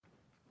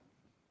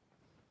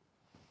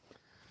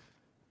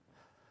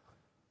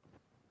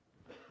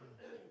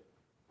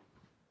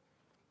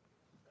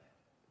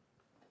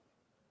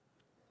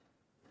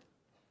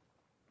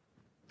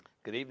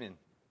Good evening.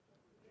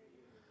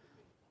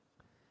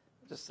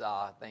 Just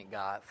thank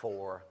God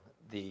for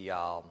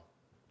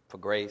for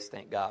grace.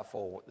 Thank God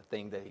for the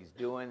thing that He's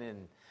doing,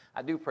 and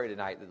I do pray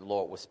tonight that the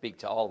Lord will speak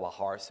to all of our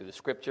hearts through the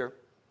Scripture.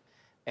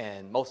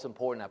 And most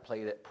important, I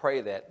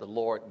pray that the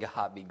Lord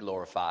God be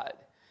glorified,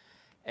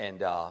 and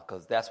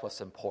because that's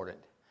what's important.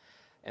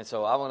 And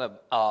so I want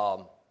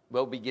to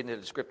we'll be getting to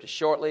the Scripture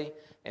shortly,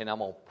 and I'm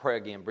gonna pray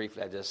again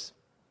briefly. I just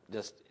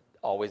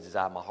always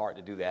desire my heart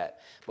to do that.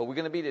 But we're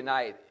going to be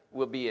tonight.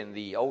 We'll be in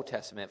the Old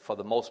Testament for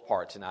the most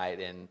part tonight,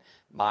 and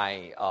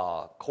my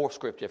core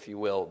scripture, if you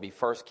will be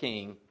 1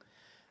 King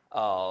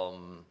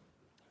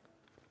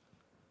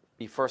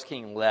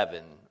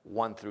 11,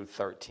 1 through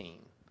 13.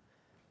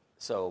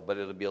 So, but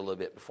it'll be a little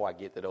bit before I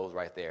get to those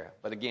right there.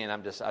 But again, I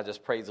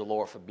just praise the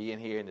Lord for being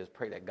here, and just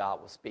pray that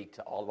God will speak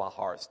to all of our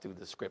hearts through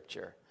the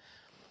Scripture.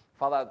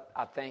 Father,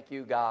 I thank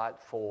you, God,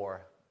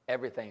 for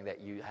everything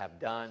that you have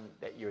done,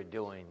 that you're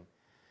doing.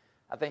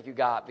 I thank you,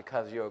 God,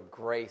 because your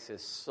grace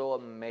is so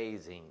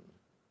amazing.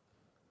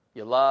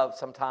 Your love,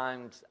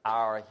 sometimes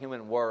our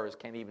human words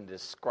can't even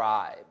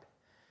describe.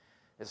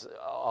 It's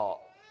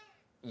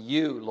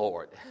you,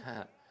 Lord.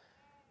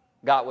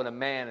 God, when a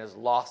man is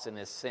lost in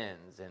his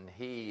sins and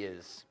he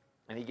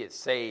gets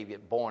saved,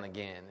 get born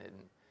again, and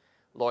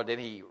Lord, then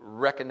he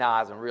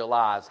recognizes and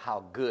realizes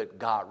how good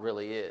God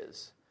really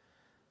is.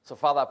 So,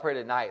 Father, I pray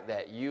tonight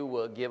that you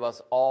will give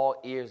us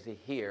all ears to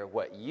hear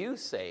what you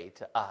say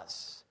to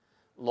us,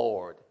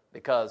 Lord,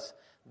 because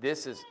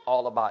this is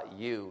all about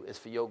you. It's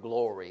for your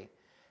glory.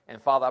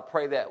 And, Father, I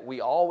pray that we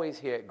always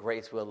here at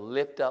Grace will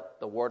lift up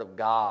the Word of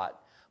God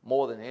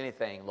more than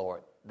anything,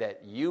 Lord,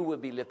 that you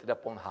would be lifted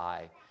up on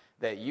high,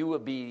 that you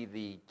would be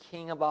the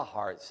King of our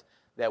hearts,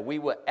 that we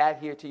would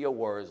adhere to your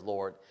words,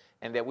 Lord,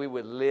 and that we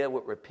would live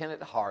with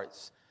repentant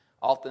hearts.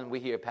 Often we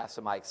hear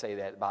Pastor Mike say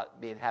that about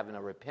having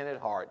a repentant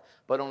heart,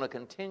 but on a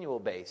continual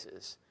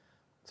basis.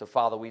 So,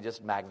 Father, we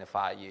just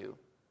magnify you.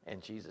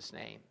 In Jesus'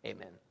 name,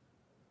 amen.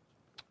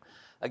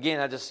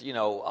 Again, I just,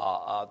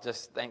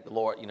 just thank the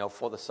Lord,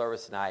 for the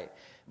service tonight.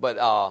 But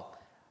I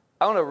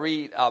want to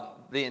read,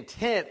 the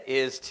intent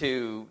is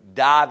to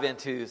dive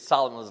into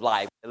Solomon's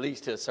life, at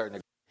least to a certain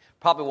degree.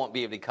 Probably won't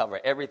be able to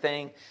cover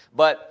everything,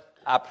 but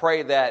I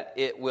pray that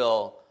it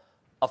will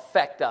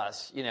affect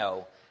us,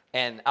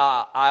 And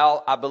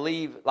I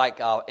believe, like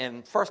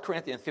in 1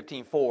 Corinthians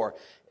 15:4,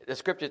 the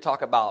scripture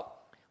talk about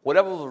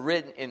whatever was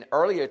written in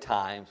earlier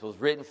times was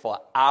written for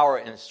our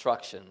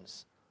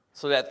instructions,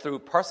 so that through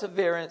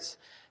perseverance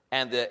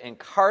and the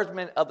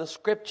encouragement of the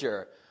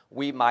Scripture,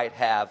 we might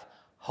have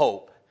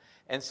hope.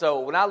 And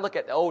so when I look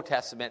at the Old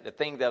Testament, the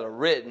things that are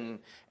written,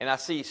 and I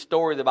see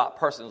stories about a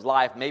person's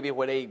life, maybe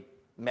where they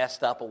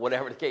messed up or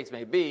whatever the case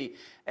may be,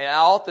 and I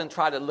often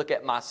try to look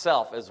at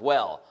myself as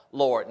well,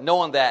 Lord,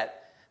 knowing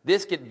that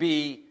this could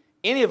be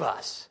any of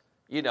us,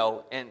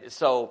 and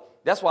so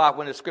that's why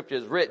when the Scripture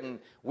is written,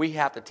 we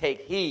have to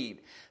take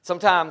heed.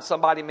 Sometimes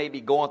somebody may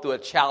be going through a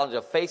challenge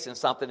of facing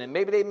something, and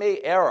maybe they made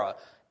error,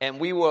 and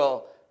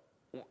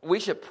we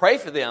should pray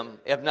for them,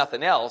 if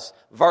nothing else,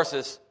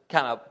 versus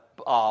kind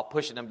of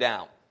pushing them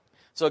down.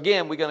 So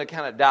again, we're going to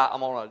kind of I'm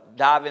going to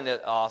dive into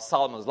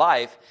Solomon's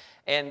life,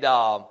 and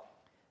so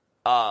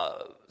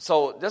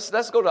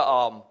let's go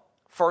to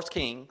 1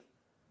 King,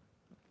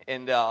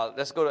 and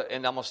let's go to,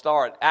 and I'm going to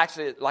start.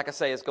 Actually, like I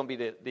say, it's going to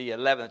be the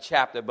 11th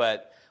chapter,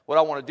 but what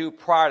I want to do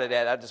prior to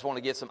that, I just want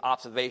to get some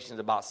observations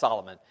about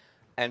Solomon,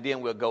 and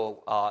then we'll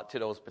go to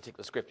those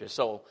particular scriptures.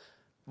 So,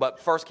 but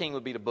 1 King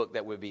would be the book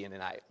that we'll be in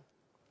tonight.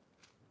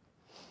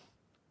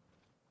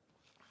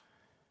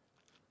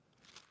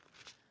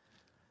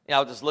 I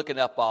was just looking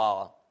up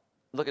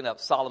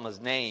Solomon's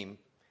name,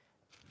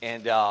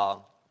 and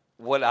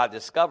what I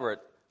discovered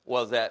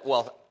was that,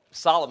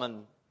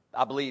 Solomon,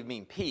 I believe,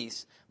 means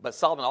peace, but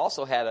Solomon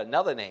also had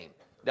another name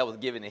that was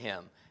given to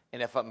him.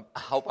 And I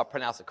hope I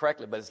pronounced it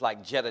correctly, but it's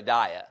like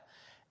Jedediah.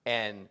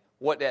 And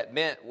what that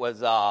meant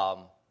was, I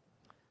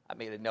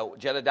made a note,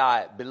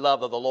 Jedediah,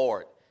 beloved of the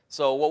Lord.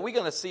 So what we're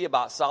going to see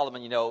about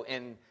Solomon,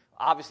 and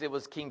obviously it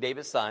was King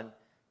David's son.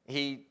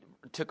 He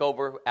took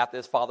over after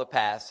his father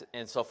passed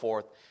and so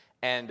forth.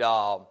 And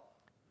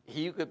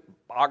you could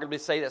arguably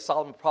say that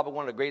Solomon was probably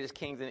one of the greatest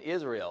kings in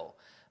Israel.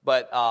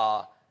 But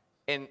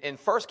in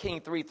 1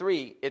 King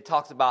 3:3, it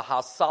talks about how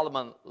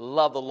Solomon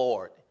loved the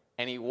Lord,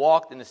 and he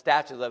walked in the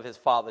statutes of his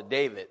father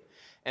David.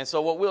 And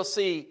so what we'll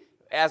see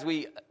as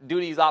we do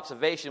these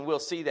observations, we'll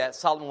see that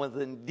Solomon was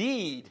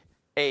indeed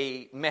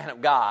a man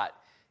of God.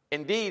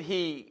 Indeed,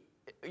 he,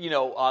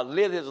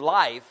 lived his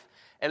life,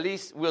 at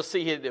least we'll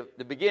see here at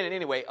the beginning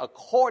anyway,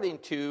 according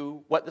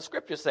to what the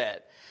Scripture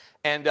said.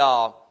 And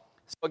so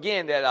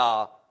again,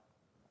 that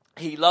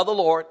he loved the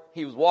Lord.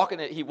 He walked in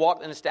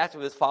the statute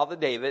of his father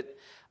David.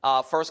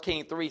 1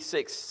 King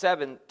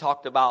 3:6-7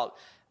 talked about,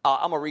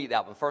 I'm going to read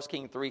that one, 1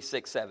 King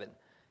 3:6-7.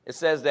 It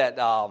says that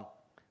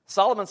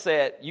Solomon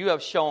said, "You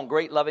have shown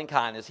great loving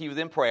kindness," he was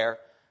in prayer,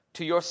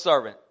 "to your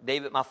servant,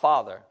 David my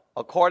father,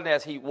 according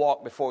as he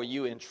walked before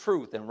you in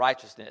truth and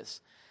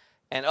righteousness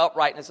and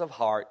uprightness of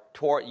heart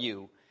toward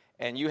you.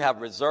 And you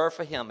have reserved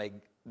for him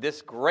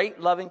this great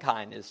loving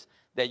kindness,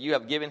 that you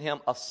have given him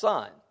a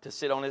son to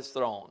sit on his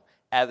throne,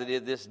 as it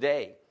is this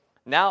day.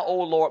 Now,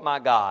 O Lord my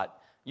God,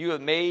 you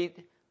have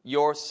made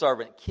your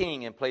servant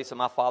king in place of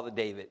my father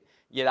David,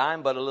 yet I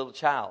am but a little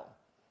child.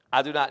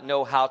 I do not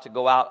know how to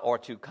go out or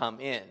to come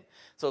in.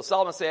 So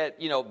Solomon said,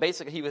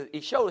 basically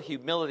he showed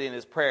humility in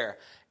his prayer,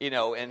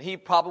 and he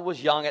probably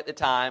was young at the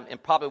time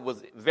and probably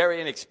was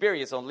very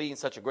inexperienced on leading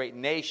such a great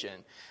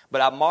nation. But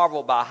I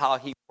marvel by how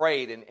he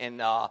prayed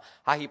and how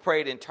he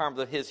prayed in terms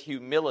of his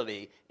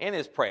humility in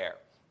his prayer.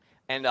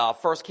 And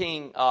 1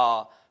 King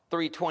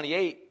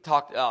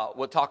 3:28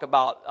 will talk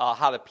about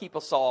how the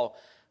people saw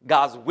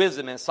God's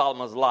wisdom in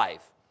Solomon's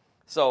life.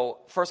 So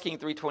 1 King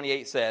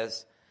 3:28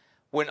 says,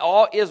 when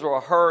all Israel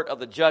heard of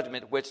the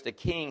judgment which the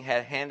king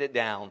had handed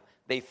down,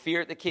 they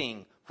feared the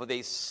king, for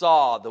they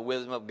saw the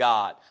wisdom of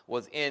God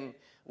was in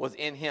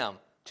him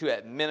to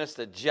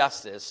administer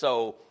justice.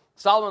 So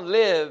Solomon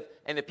lived,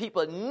 and the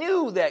people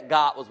knew that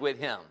God was with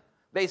him.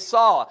 They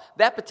saw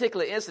that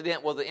particular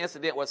incident was the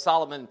incident where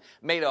Solomon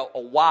made a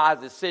wise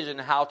decision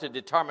how to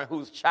determine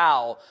whose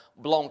child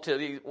belonged to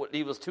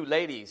these two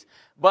ladies.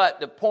 But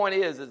the point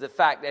is the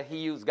fact that he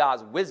used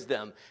God's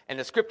wisdom. And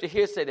the scripture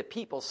here said that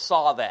people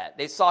saw that.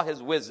 They saw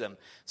his wisdom.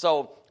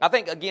 So I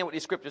think, again, what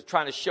these scriptures are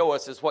trying to show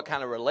us is what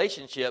kind of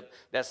relationship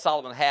that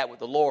Solomon had with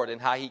the Lord and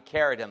how he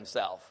carried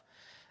himself.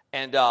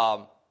 And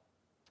 1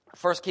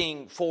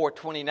 King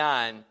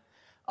 4:29,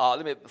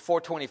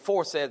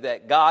 4:24 says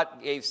that God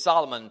gave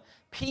Solomon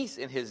peace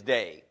in his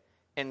day.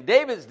 In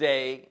David's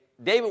day,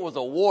 David was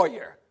a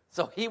warrior,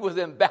 so he was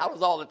in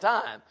battles all the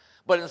time.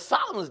 But in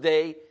Solomon's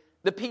day,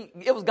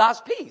 it was God's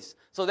peace.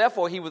 So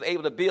therefore, he was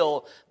able to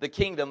build the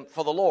kingdom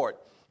for the Lord.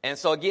 And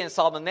so again,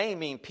 Solomon's name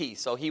means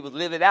peace. So he was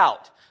living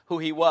out who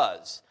he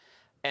was.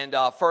 And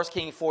 1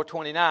 King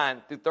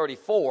 4:29 through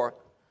 34,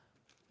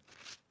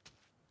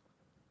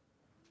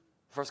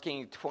 1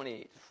 King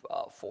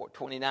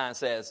 4:29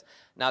 says,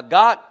 now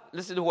God,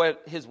 listen to where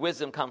his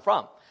wisdom come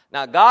from.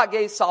 Now God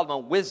gave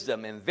Solomon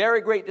wisdom and very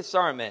great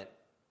discernment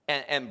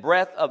and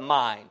breadth of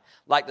mind,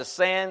 like the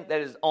sand that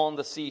is on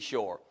the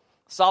seashore.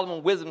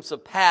 Solomon's wisdom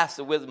surpassed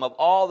the wisdom of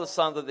all the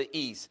sons of the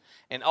east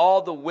and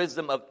all the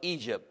wisdom of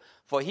Egypt,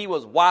 for he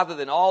was wiser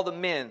than all the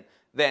men,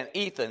 than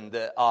Ethan,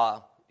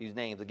 these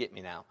names will get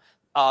me now,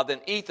 than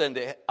Ethan,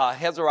 the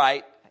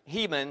Hezarite,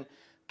 Heman,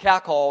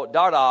 Calcol,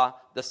 Darda,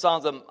 the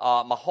sons of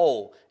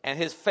Mahol, and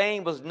his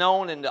fame was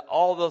known in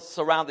all the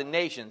surrounding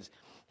nations.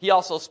 He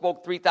also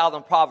spoke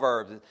 3,000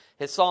 proverbs.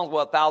 His songs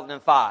were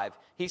 1,005.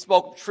 He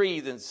spoke of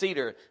trees and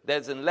cedar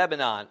that is in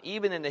Lebanon,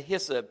 even in the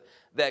hyssop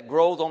that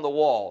grows on the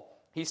wall.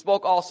 He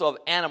spoke also of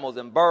animals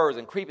and birds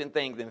and creeping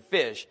things and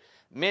fish.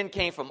 Men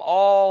came from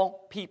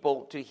all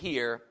people to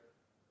hear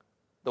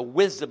the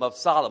wisdom of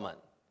Solomon,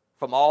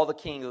 from all the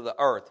kings of the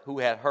earth who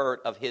had heard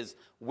of his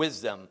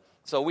wisdom.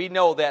 So we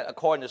know that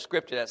according to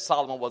Scripture that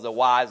Solomon was a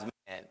wise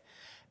man.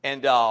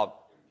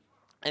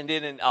 And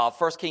then in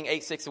 1 King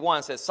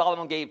 8:61 says,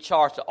 Solomon gave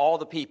charge to all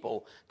the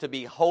people to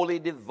be wholly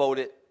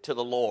devoted to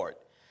the Lord.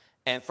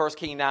 And 1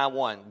 King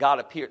 9:1, God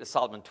appeared to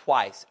Solomon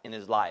twice in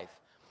his life.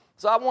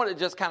 So I want to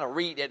just kind of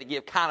read that to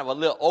give kind of a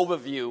little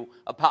overview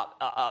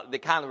about the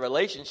kind of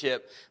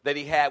relationship that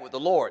he had with the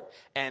Lord.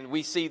 And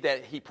we see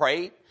that he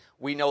prayed.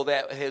 We know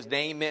that his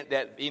name meant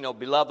that,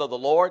 beloved of the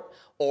Lord,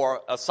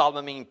 or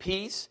Solomon means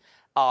peace.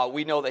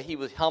 We know that he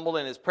was humble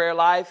in his prayer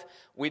life.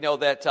 We know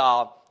that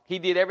he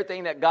did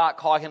everything that God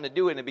called him to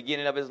do in the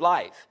beginning of his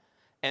life.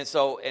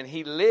 And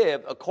he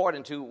lived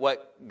according to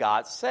what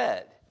God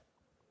said.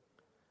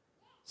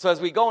 So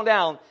as we go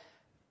down,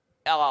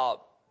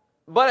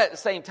 but at the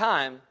same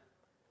time,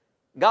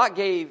 God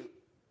gave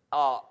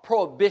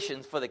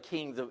prohibitions for the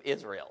kings of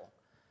Israel.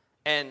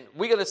 And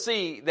we're going to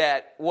see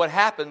that what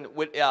happened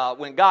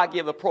when God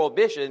gave a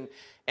prohibition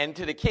and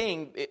to the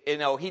king,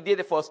 he did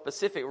it for a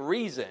specific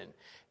reason.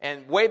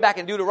 And way back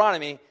in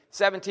Deuteronomy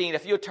 17,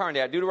 if you'll turn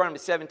there, Deuteronomy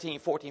 17,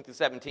 14 through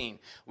 17,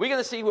 we're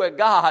going to see where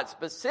God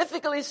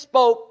specifically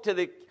spoke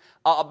to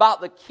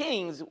about the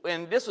kings,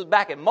 and this was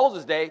back in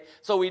Moses' day,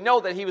 so we know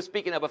that he was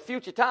speaking of a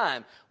future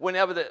time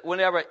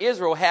whenever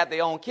Israel had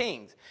their own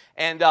kings.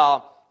 And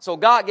so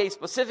God gave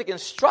specific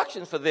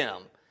instructions for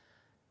them.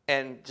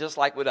 And just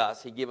like with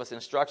us, he gave us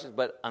instructions,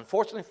 but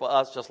unfortunately for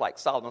us, just like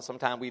Solomon,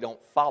 sometimes we don't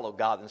follow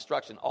God's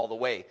instruction all the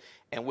way,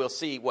 and we'll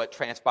see what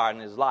transpired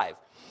in his life.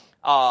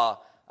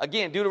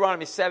 Again,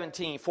 Deuteronomy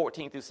 17,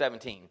 14 through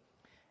 17.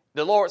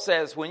 The Lord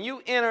says, when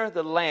you enter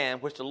the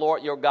land which the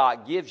Lord your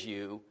God gives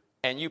you,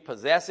 and you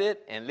possess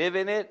it and live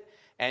in it,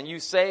 and you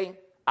say,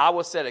 I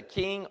will set a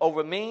king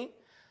over me,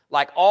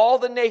 like all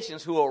the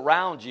nations who are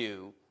around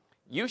you,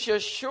 you shall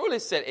surely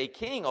set a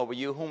king over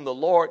you, whom the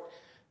Lord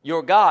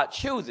your God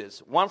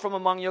chooses, one from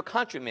among your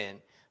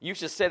countrymen. You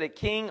shall set a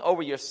king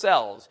over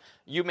yourselves.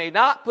 You may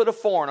not put a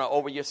foreigner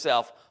over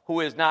yourself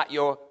who is not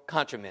your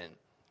countryman.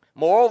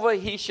 Moreover,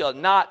 he shall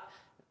not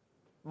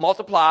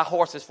multiply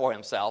horses for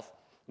himself,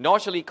 nor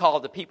shall he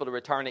cause the people to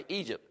return to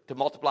Egypt to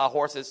multiply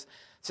horses,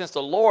 since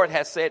the Lord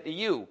has said to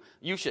you,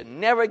 you should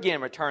never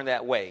again return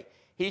that way.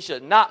 He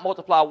should not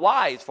multiply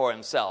wives for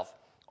himself,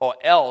 or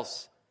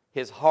else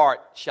his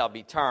heart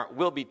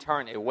will be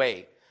turned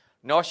away,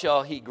 nor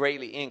shall he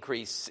greatly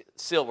increase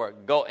silver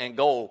and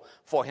gold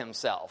for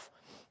himself.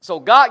 So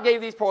God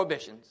gave these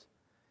prohibitions.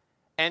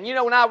 And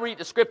when I read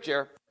the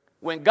scripture,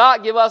 when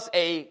God give us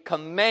a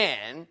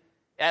command,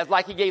 as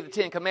like he gave the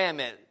 10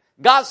 Commandments,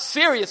 God's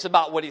serious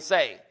about what he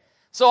say.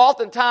 So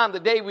oftentimes the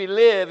day we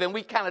live, and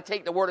we kind of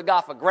take the word of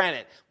God for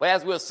granted. But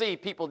as we'll see,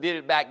 people did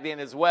it back then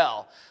as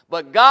well.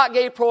 But God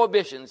gave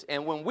prohibitions,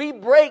 and when we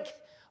break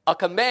a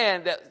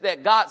command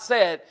that God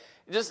said,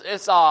 just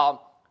it's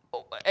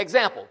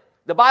example.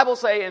 The Bible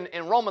say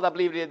in Romans, I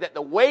believe it is, that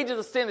the wages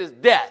of sin is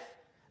death.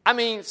 I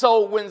mean,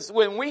 so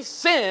when we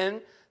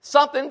sin,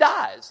 something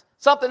dies.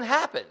 Something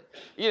happened,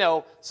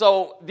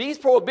 So these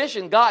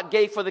prohibitions God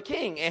gave for the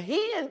king, and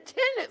he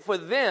intended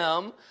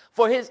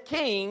for his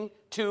king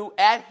to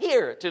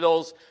adhere to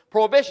those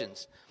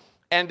prohibitions.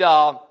 And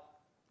I'll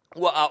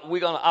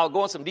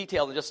go into some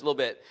detail in just a little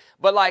bit.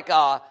 But like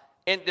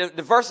in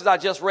the verses I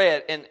just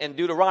read in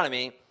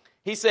Deuteronomy,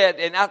 he said,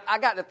 and I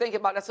got to thinking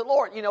about it. I said,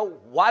 Lord,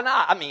 why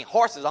not? I mean,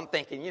 horses, I'm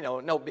thinking,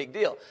 no big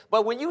deal.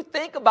 But when you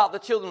think about the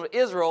children of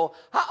Israel,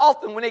 how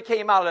often when they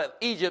came out of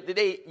Egypt did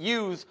they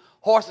use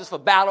horses for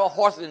battle,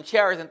 horses and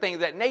chariots and things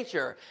of that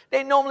nature?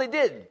 They normally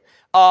didn't.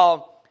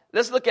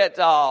 Let's look at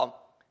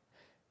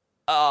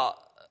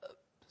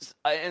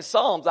in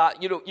Psalms.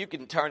 You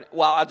can turn.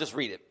 Well, I'll just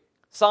read it.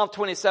 Psalm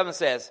 27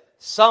 says,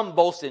 "Some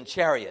boast in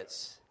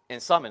chariots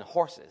and some in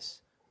horses,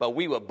 but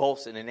we will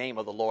boast in the name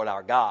of the Lord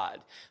our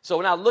God." So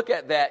when I look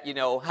at that,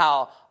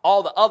 how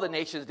all the other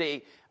nations,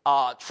 they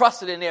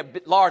trusted in their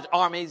large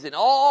armies and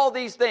all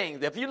these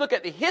things. If you look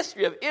at the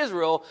history of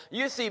Israel,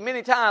 you see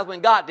many times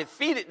when God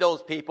defeated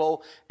those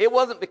people, it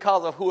wasn't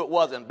because of who it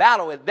was in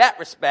battle in that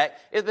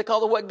respect. It's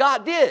because of what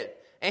God did.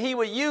 And he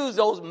would use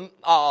those,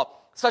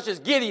 such as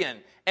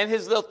Gideon and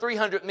his little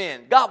 300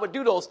 men. God would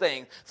do those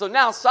things. So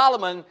now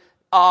Solomon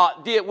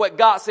did what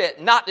God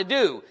said not to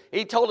do.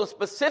 He told him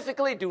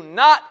specifically, do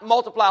not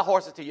multiply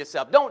horses to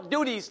yourself. Don't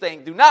do these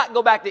things. Do not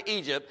go back to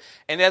Egypt.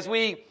 And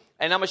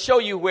I'm going to show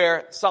you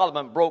where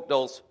Solomon broke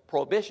those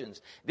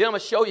prohibitions. Then I'm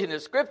going to show you in the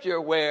scripture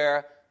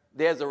where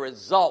there's a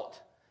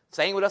result.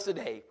 Same with us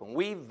today. When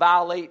we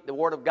violate the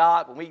word of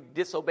God, when we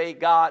disobey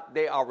God,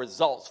 there are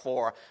results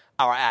for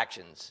our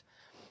actions.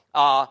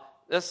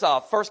 This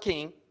 1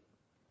 King,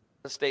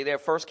 let's stay there.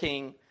 1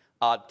 King,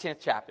 10th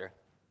chapter,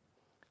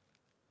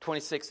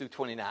 26 through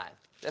 29.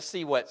 Let's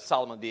see what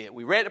Solomon did.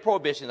 We read the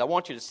prohibitions. I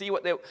want you to see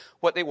what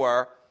they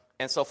were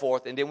and so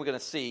forth. And then we're going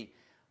to see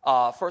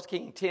 1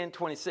 King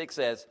 10:26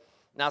 says,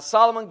 "Now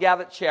Solomon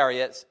gathered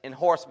chariots and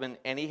horsemen,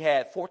 and he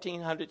had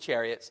 1,400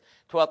 chariots,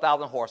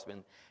 12,000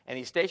 horsemen, and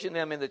he stationed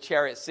them in the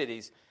chariot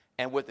cities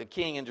and with the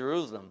king in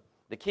Jerusalem.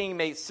 The king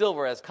made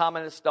silver as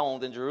common as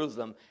stones in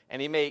Jerusalem,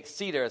 and he made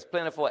cedar as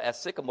plentiful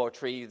as sycamore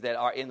trees that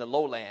are in the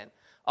lowland.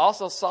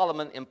 Also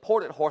Solomon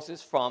imported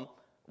horses from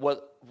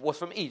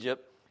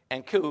Egypt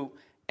and Cu,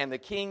 and the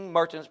king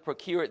merchants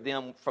procured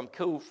them from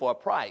Cu for a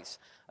price.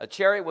 A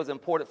chariot was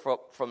imported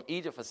from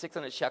Egypt for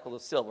 600 shekels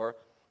of silver,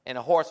 and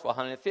a horse for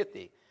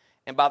 150.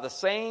 And by the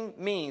same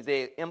means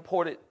they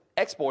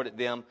exported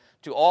them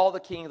to all the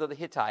kings of the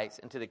Hittites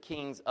and to the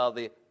kings of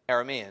the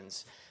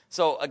Arameans."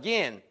 So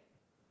again,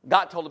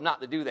 God told him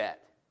not to do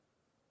that,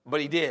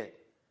 but he did.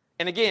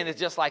 And again, it's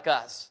just like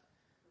us.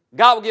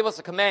 God will give us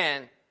a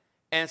command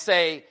and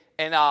say,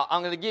 and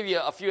I'm going to give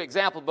you a few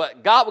examples,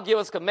 but God will give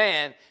us a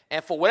command,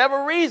 and for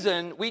whatever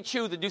reason, we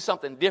choose to do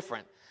something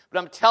different. But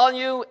I'm telling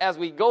you, as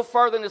we go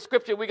further in the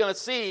scripture, we're going to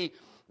see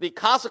the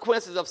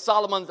consequences of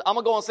Solomon's, I'm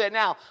going to go and say it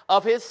now,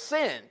 of his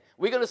sin.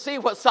 We're going to see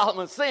what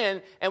Solomon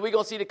sinned, and we're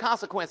going to see the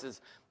consequences.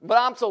 But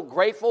I'm so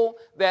grateful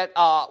that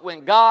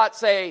when God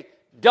say,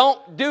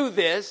 don't do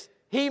this,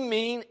 he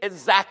mean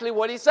exactly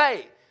what he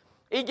say.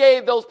 He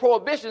gave those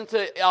prohibitions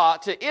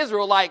to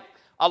Israel like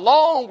a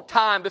long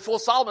time before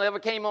Solomon ever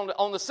came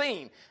on the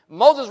scene.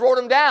 Moses wrote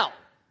them down.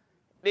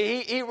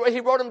 He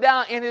wrote them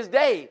down in his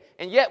day.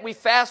 And yet we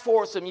fast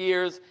forward some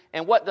years,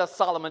 and what does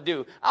Solomon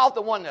do? I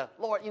often wonder,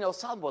 Lord,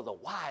 Solomon was a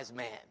wise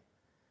man.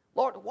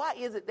 Lord, why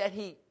is it that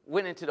he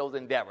went into those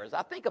endeavors?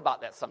 I think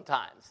about that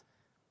sometimes.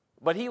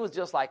 But he was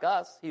just like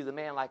us. He was a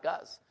man like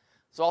us.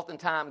 So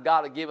oftentimes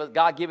God give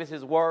us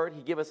his word.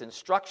 He give us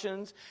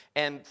instructions.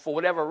 And for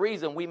whatever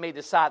reason, we may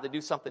decide to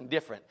do something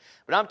different.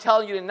 But I'm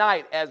telling you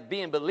tonight, as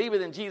being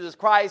believers in Jesus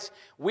Christ,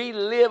 we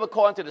live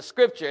according to the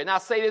scripture. And I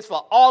say this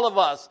for all of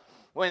us.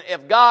 One of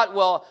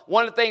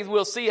the things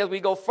we'll see as we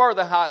go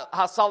further,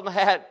 how Solomon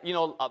had,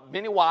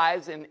 many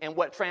wives and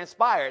what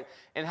transpired,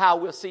 and how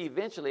we'll see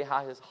eventually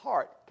how his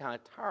heart kind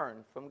of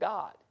turned from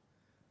God.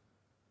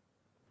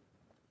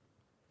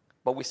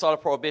 But we saw the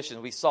prohibitions.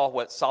 We saw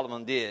what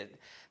Solomon did.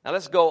 Now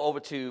let's go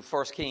over to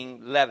 1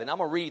 King 11. I'm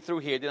going to read through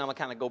here, then I'm going to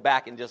kind of go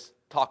back and just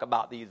talk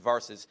about these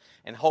verses,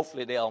 and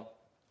hopefully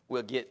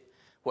we'll get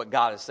what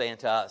God is saying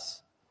to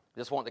us.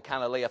 Just want to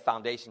kind of lay a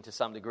foundation to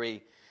some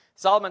degree.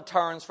 Solomon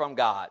turns from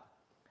God.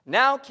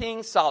 Now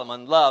King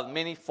Solomon loved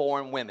many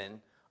foreign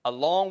women,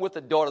 along with the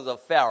daughter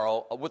of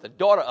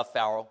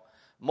Pharaoh,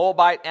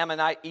 Moabite,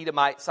 Ammonite,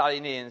 Edomite,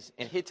 Sidonians,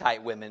 and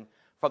Hittite women,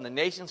 from the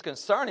nations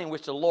concerning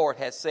which the Lord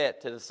has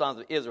said to the sons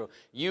of Israel,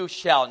 you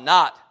shall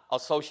not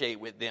associate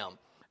with them,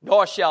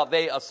 nor shall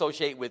they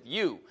associate with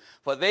you,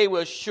 for they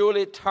will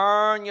surely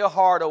turn your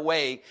heart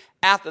away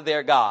after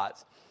their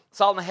gods.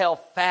 Solomon held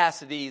fast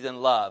to these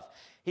in love.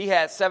 He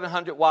had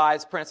 700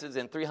 wives, princes,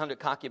 and 300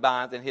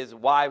 concubines, and his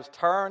wives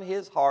turned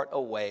his heart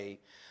away.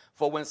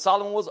 For when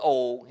Solomon was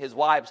old, his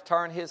wives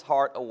turned his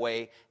heart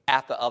away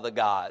after other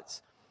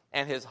gods.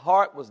 And his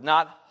heart was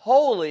not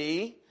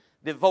wholly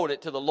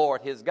devoted to the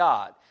Lord his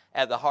God,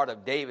 as the heart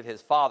of David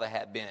his father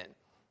had been.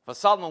 For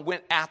Solomon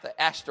went after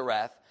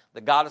Ashtoreth,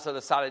 the goddess of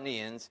the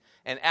Sidonians,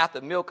 and after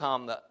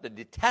Milcom, the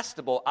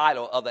detestable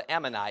idol of the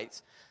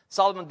Ammonites.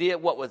 Solomon did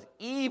what was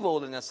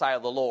evil in the sight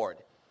of the Lord,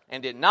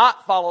 and did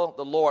not follow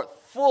the Lord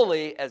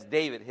fully as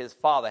David his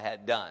father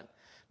had done.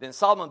 Then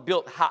Solomon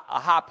built a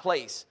high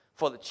place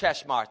for the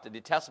Chemosh, the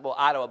detestable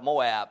idol of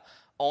Moab,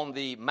 on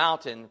the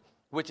mountain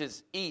which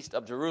is east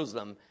of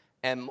Jerusalem,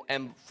 and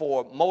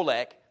for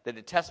Molech, the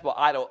detestable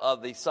idol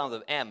of the sons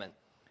of Ammon.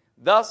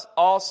 Thus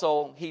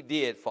also he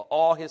did for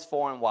all his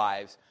foreign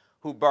wives,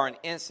 who burned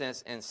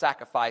incense and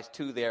sacrificed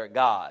to their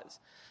gods.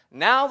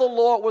 Now the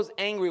Lord was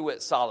angry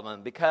with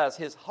Solomon, because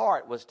his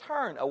heart was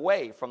turned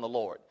away from the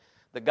Lord,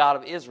 the God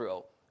of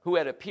Israel, who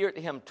had appeared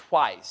to him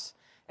twice,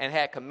 and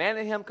had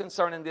commanded him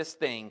concerning this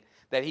thing,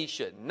 that he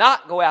should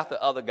not go after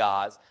other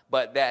gods,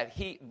 but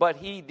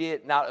he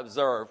did not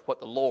observe what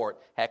the Lord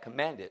had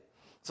commanded.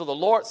 So the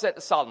Lord said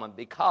to Solomon,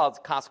 because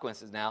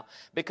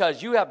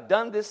you have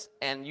done this,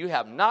 and you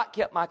have not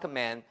kept my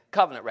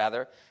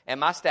covenant, and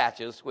my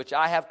statutes, which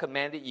I have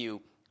commanded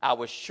you, I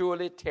will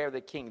surely tear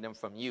the kingdom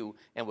from you,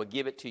 and will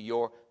give it to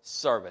your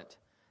servant.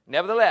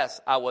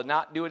 Nevertheless, I will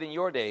not do it in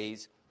your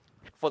days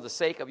for the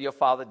sake of your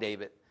father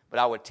David, but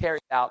I will tear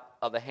it out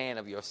of the hand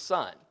of your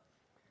son.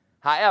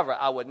 However,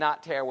 I would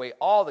not tear away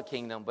all the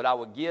kingdom, but I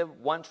will give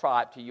one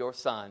tribe to your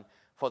son,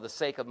 for the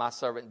sake of my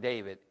servant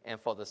David, and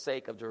for the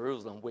sake of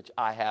Jerusalem, which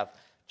I have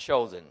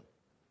chosen.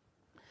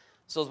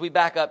 So as we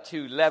back up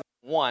to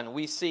 11:1,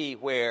 we see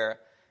where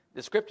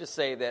the scriptures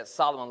say that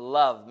Solomon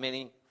loved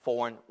many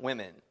foreign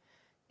women.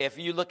 If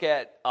you look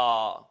at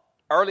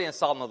early in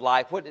Solomon's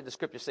life, what did the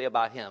scripture say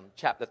about him?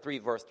 Chapter 3,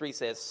 verse 3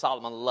 says,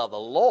 Solomon loved the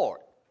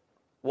Lord,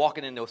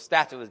 walking in those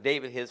statutes of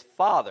David his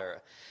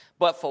father.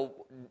 But for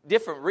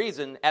different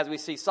reasons, as we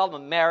see,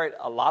 Solomon married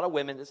a lot of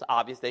women. It's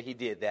obvious that he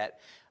did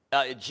that.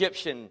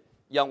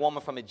 Young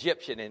woman from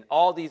Egyptian, and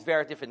all these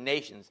very different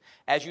nations.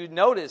 As you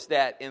notice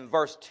that in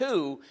verse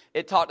 2,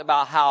 it talked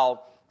about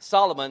how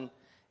Solomon,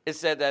 it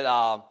said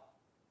that,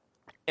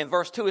 in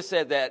verse 2 it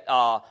said that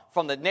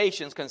from the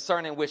nations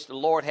concerning which the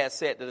Lord has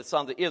said to the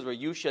sons of Israel,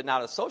 you should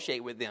not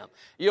associate with them.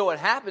 You know what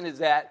happened is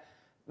that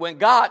when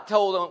God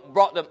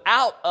brought them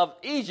out of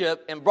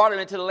Egypt and brought them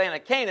into the land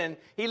of Canaan,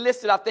 he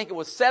listed, I think it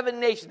was 7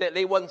 nations that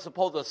they wasn't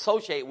supposed to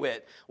associate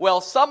with.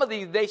 Well, some of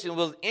these nations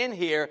was in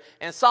here,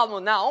 and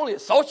Solomon not only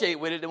associated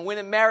with it, and went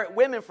and married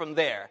women from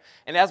there.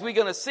 And as we're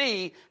going to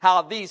see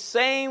how these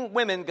same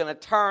women going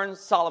to turn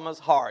Solomon's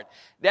heart.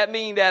 That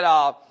means that,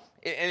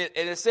 and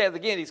it says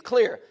again, he's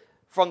clear,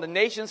 from the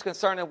nations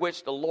concerning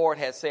which the Lord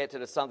has said to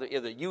the sons of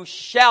Israel, you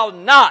shall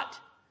not.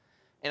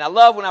 And I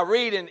love when I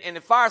read in the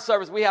fire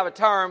service, we have a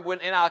term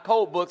in our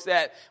code books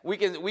that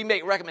we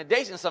make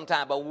recommendations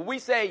sometimes. But when we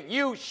say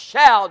you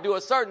shall do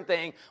a certain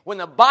thing, when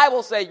the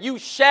Bible says you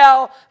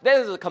shall, that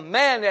is a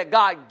command that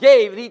God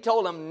gave, and he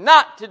told them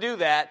not to do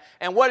that.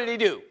 And what did he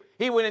do?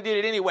 He went and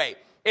did it anyway.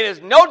 It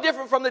is no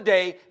different from the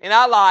day in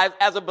our lives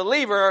as a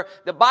believer.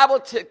 The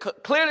Bible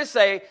clearly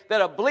say that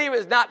a believer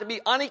is not to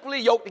be unequally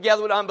yoked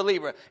together with an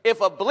unbeliever.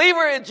 If a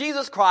believer in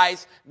Jesus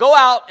Christ go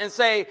out and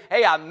say,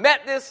 hey, I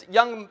met this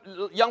young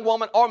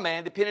woman or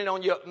man, depending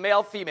on your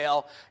male,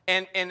 female,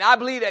 and I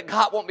believe that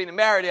God wants me to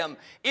marry them.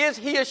 Is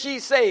he or she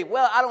saved?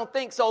 Well, I don't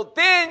think so.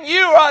 Then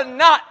you are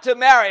not to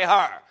marry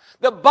her.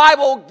 The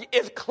Bible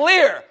is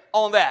clear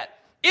on that.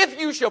 If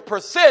you shall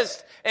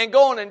persist and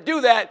go on and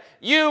do that,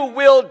 you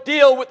will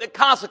deal with the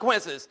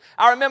consequences.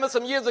 I remember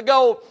some years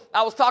ago,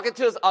 I was talking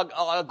to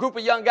a group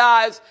of young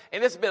guys,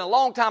 and this has been a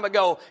long time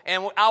ago,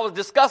 and I was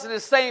discussing the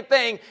same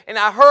thing, and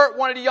I heard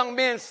one of the young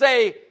men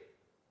say,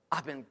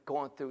 I've been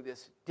going through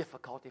this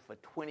difficulty for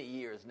 20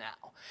 years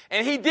now.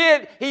 And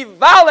he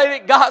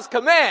violated God's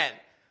command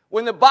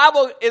when the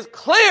Bible is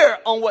clear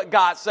on what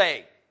God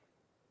say.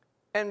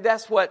 And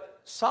that's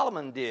what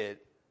Solomon did.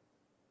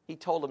 He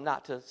told them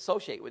not to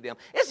associate with them.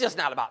 It's just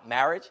not about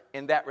marriage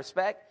in that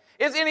respect.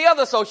 It's any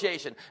other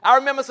association. I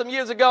remember some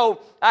years ago,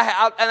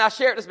 I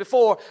shared this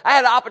before, I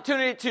had an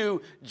opportunity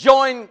to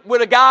join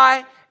with a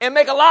guy and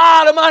make a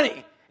lot of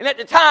money. And at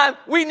the time,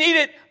 we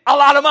needed a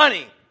lot of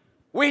money.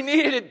 We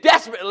needed it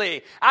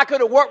desperately. I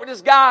could have worked with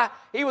this guy.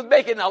 He was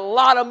making a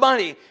lot of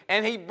money.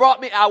 And he brought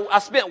me, I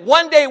spent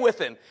one day with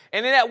him.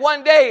 And in that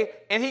one day,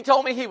 and he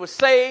told me he was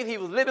saved. He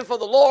was living for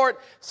the Lord,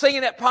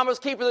 singing at Promise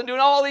Keepers and doing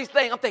all these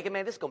things. I'm thinking,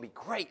 man, this is going to be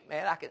great,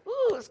 man. This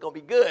is going to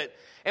be good.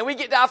 And we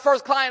get to our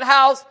first client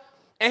house,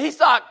 and he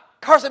started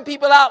cursing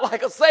people out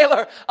like a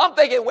sailor. I'm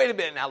thinking, wait a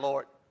minute now,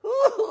 Lord.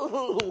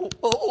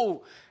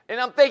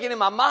 And I'm thinking in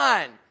my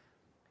mind,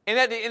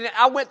 And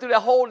I went through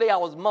that whole day. I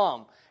was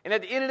mum. And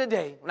at the end of the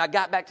day, when I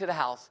got back to the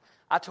house,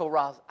 I told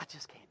Roz, I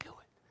just can't do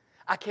it.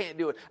 I can't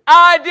do it.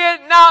 I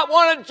did not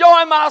want to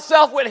join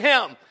myself with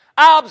him.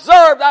 I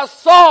observed, I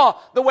saw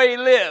the way he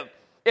lived.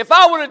 If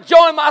I would have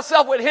joined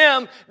myself with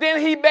him,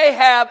 then he may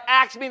have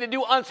asked me to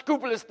do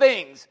unscrupulous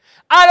things.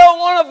 I don't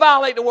want to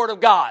violate the word of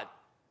God.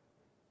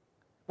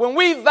 When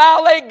we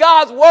violate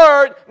God's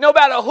word, no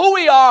matter who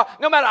we are,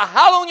 no matter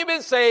how long you've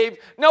been saved,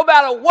 no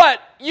matter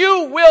what,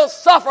 you will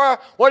suffer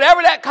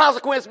whatever that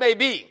consequence may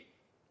be.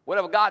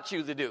 Whatever God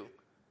chooses to do.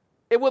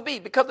 It will be,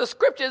 because the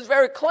scripture is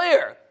very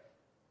clear.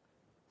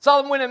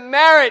 Solomon went and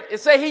married. It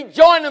said he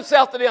joined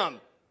himself to them.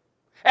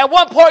 At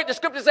one point, the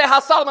scripture said how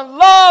Solomon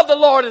loved the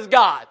Lord his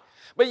God.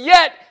 But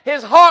yet,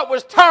 his heart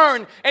was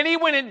turned, and he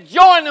went and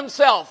joined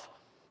himself.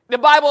 The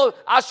Bible,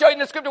 I'll show you in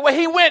the scripture, where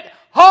he went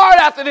hard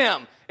after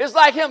them. It's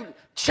like him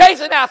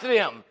chasing after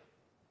them.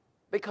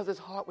 Because his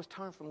heart was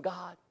turned from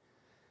God.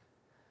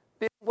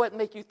 Then what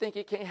make you think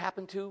it can't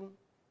happen to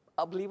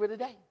a believer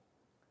today?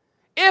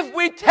 If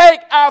we take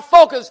our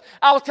focus,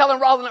 I was telling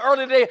Rosalind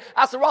earlier today,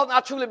 I said, Rosalind,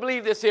 I truly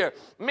believe this here.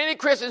 Many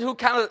Christians who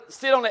kind of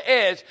sit on the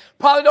edge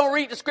probably don't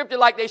read the scripture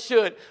like they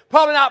should,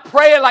 probably not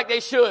praying like they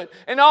should,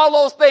 and all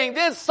those things.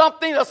 Then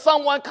something or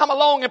someone come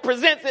along and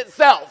presents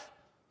itself.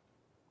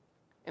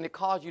 And it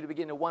caused you to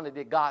begin to wonder,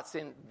 did God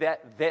send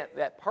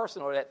that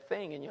person or that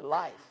thing in your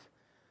life?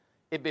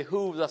 It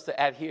behooves us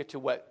to adhere to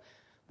what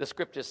the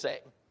scriptures say.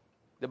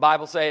 The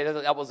Bible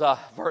says, that was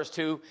verse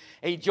 2,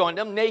 he joined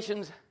them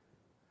nations.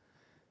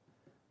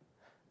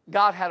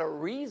 God had a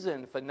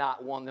reason for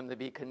not wanting them to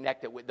be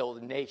connected with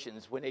those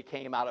nations when they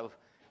came out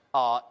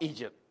of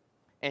Egypt.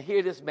 And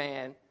here this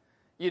man,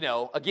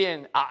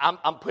 again,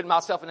 I'm putting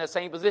myself in that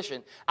same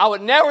position. I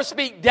would never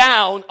speak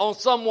down on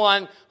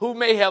someone who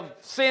may have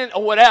sinned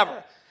or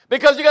whatever,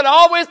 because you're going to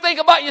always think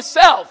about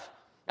yourself.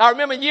 I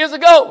remember years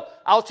ago,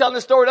 I was telling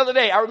this story the other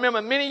day. I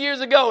remember many years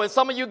ago, and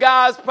some of you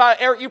guys,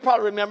 Eric, you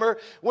probably remember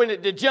when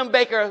the Jim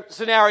Bakker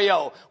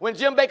scenario, when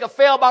Jim Bakker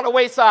fell by the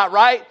wayside,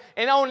 right?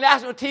 And on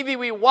national TV,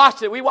 we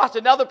watched it. We watched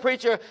another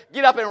preacher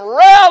get up and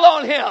rail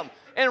on him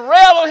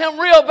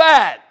real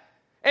bad.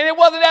 And it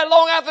wasn't that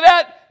long after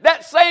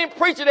that same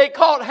preacher they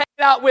caught hanging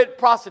out with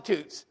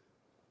prostitutes.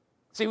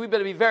 See, we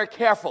better be very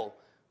careful,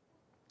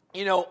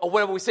 or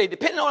whatever we say,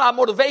 depending on our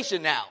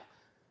motivation now.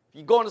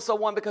 You go into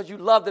someone because you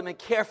love them and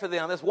care for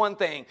them, that's one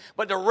thing.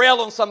 But to rail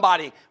on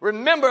somebody,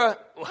 remember,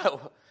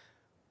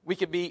 we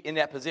could be in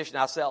that position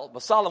ourselves.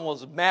 But Solomon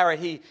was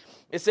married.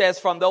 It says,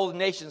 from those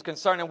nations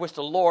concerning which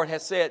the Lord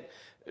has said,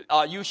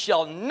 you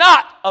shall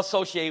not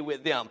associate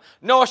with them,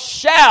 nor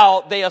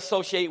shall they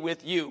associate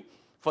with you,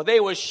 for they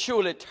will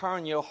surely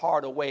turn your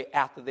heart away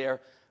after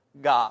their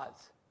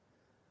gods.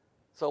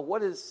 So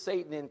what is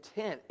Satan's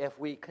intent if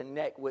we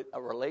connect with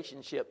a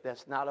relationship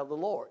that's not of the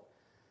Lord?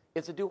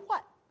 It's to do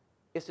what?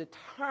 Is to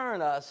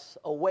turn us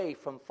away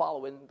from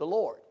following the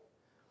Lord.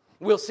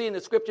 We'll see in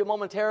the scripture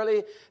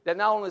momentarily that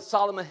not only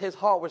Solomon, his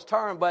heart was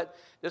turned, but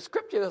the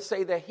scripture will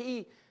say that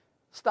he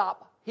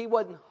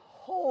wasn't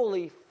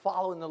wholly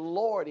following the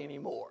Lord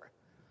anymore.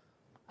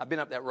 I've been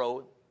up that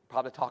road,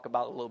 probably talk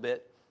about it a little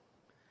bit.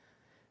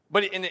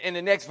 But in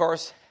the next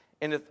verse,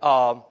 let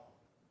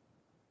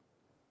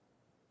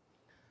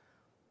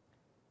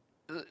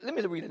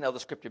me read another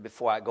scripture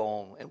before I go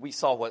on. And we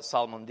saw what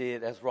Solomon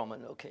did. That's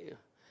Romans, okay.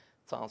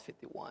 Psalms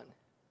 51.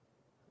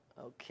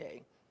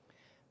 Okay.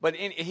 But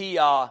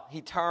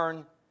he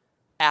turned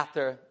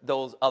after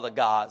those other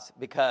gods,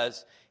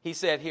 because he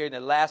said here in the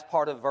last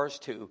part of verse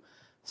 2,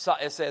 so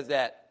it says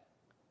that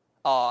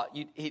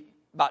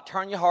about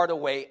turn your heart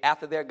away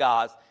after their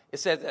gods. It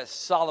says that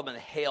Solomon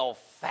held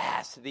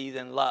fast to these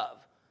in love.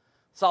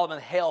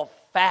 Solomon held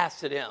fast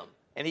to them,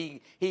 and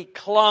he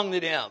clung to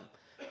them,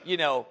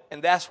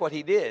 and that's what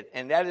he did.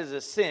 And that is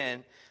a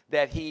sin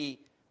that he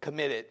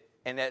committed,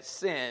 and that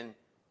sin,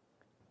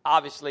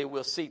 obviously,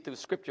 we'll see through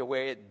Scripture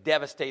where it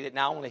devastated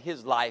not only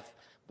his life,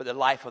 but the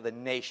life of the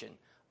nation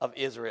of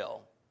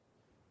Israel.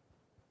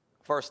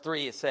 Verse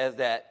 3, it says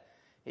that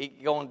he's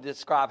going to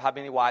describe how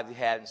many wives he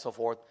had and so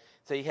forth.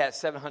 So he had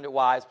 700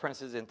 wives,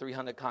 princes, and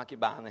 300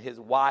 concubines. And his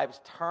wives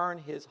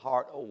turned his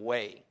heart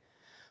away.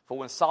 For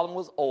when Solomon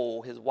was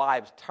old, his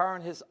wives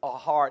turned his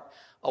heart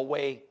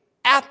away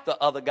after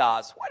other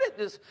gods. What is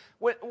this?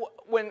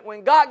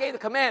 When God gave the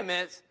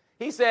commandments,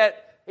 he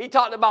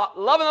talked about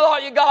loving the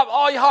Lord your God with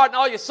all your heart and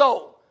all your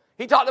soul.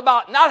 He talked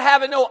about not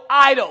having no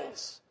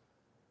idols.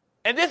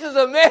 And this is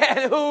a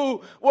man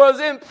who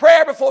was in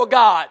prayer before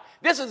God.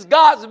 This is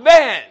God's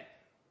man,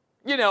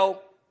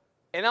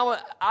 And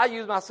I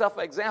use myself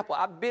for example.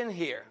 I've been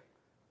here,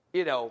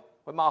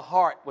 when my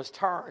heart was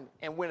turned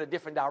and went a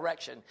different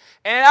direction.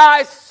 And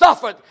I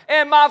suffered,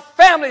 and my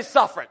family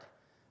suffered,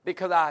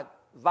 because I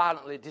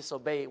violently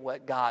disobeyed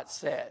what God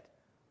said.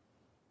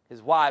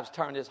 His wives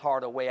turned his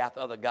heart away after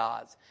other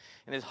gods.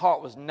 And his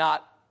heart was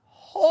not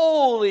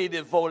wholly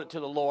devoted to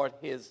the Lord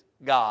his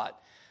God,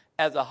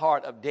 as the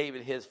heart of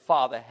David his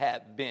father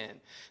had been.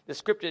 The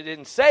scripture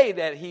didn't say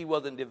that he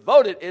wasn't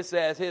devoted. It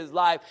says his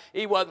life,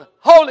 he wasn't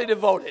wholly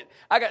devoted.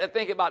 I got to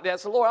think about that.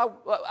 So Lord,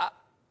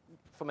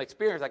 from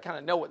experience, I kind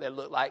of know what they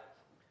look like.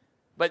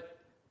 But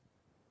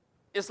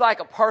it's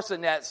like a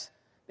person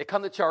they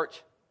come to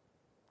church,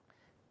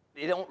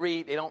 they don't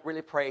read, they don't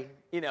really pray.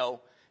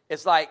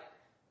 It's like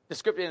the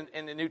scripture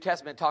in the New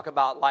Testament talk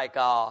about like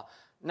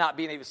not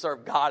being able to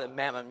serve God and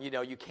mammon.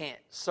 You can't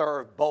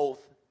serve both.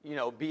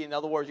 In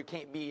other words, you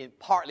can't be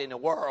partly in the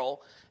world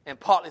and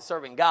partly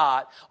serving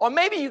God. Or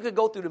maybe you could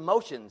go through the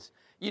motions.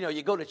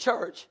 You go to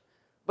church,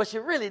 but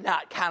you're really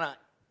not kind of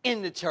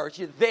in the church.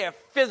 You're there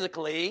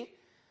physically,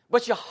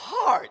 but your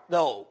heart,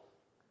 though.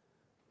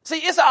 See,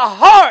 it's our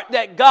heart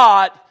that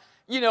God,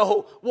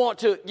 want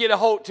to get a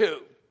hold to.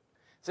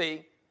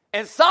 See,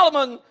 and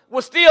Solomon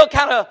was still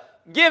kind of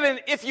giving,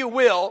 if you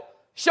will,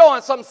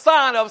 showing some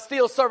sign of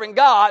still serving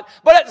God,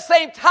 but at the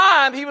same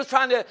time, he was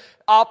trying to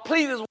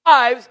please his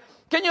wives.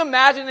 Can you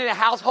imagine in a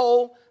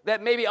household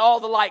that maybe all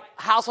the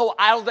household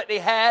idols that they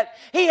had,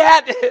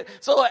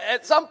 so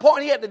at some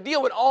point he had to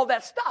deal with all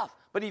that stuff,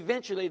 but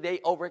eventually they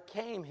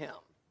overcame him.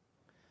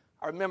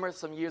 I remember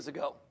some years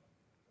ago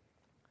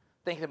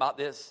thinking about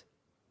this.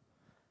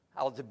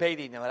 I was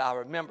debating, and I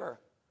remember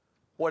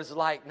what it's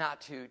like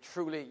not to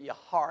truly, your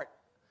heart,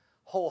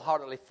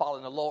 wholeheartedly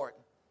follow the Lord.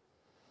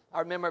 I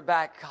remember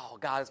back,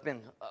 it's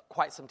been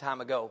quite some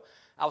time ago.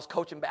 I was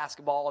coaching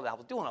basketball, and I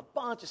was doing a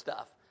bunch of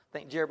stuff. I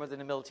think Jeremy was in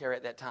the military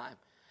at that time,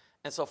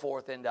 and so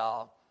forth. And,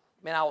 I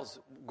was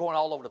going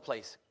all over the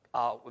place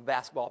with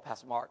basketball,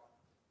 Pastor Mark.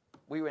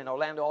 We were in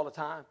Orlando all the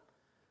time.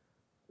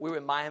 We were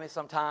in Miami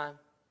sometime.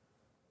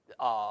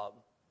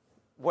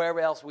 Wherever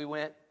else we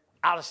went,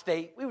 out of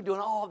state. We were doing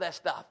all that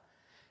stuff.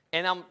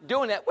 And I'm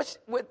doing that,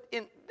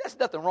 there's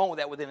nothing wrong with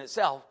that within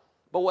itself.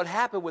 But what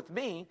happened with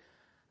me,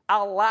 I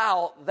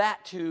allowed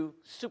that to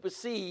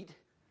supersede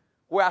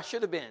where I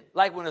should have been.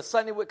 Like when a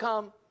Sunday would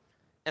come,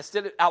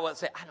 I would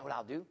say, I know what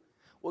I'll do.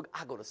 Well,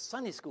 I'll go to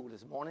Sunday school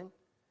this morning,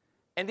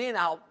 and then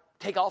I'll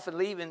take off and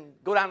leave and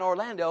go down to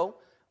Orlando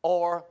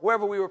or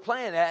wherever we were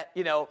playing at,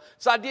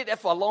 So I did that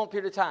for a long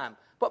period of time.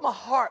 But my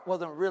heart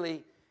wasn't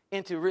really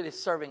into really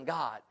serving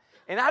God.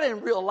 And I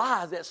didn't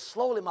realize that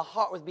slowly my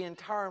heart was being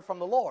turned from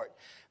the Lord.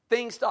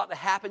 Things started to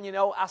happen,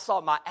 I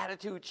saw my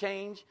attitude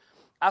change.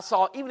 I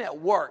saw, even at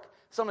work,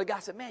 some of the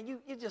guys said, man, you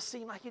just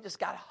seem like you just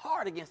got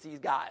hard against these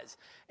guys.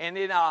 And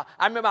then I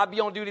remember I'd be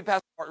on duty,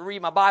 Pastor, read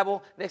my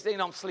Bible. Next thing you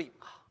know, I'm asleep.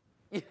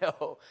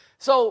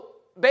 So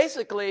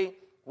basically,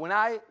 when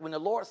the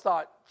Lord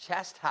started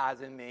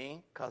chastising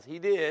me, because he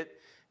did,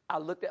 I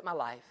looked at my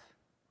life.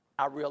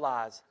 I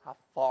realized how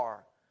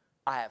far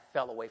I had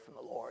fell away from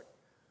the Lord.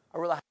 I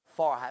realized how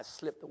far I had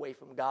slipped away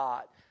from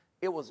God.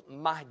 It was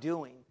my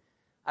doing.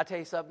 I tell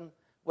you something,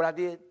 what I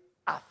did,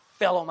 I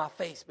fell on my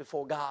face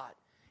before God.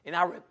 And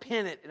I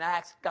repented and I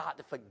asked God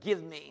to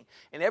forgive me.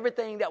 And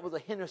everything that was a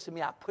hindrance to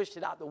me, I pushed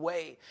it out the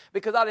way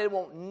because I didn't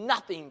want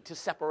nothing to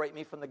separate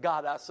me from the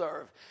God I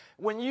serve.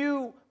 When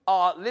you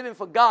are living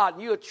for God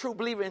and you're a true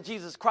believer in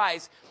Jesus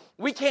Christ,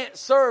 we can't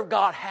serve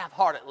God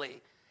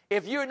half-heartedly.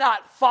 If you're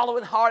not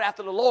following hard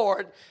after the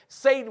Lord,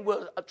 Satan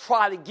will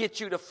try to get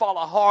you to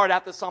follow hard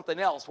after something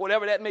else,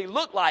 whatever that may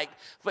look like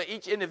for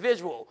each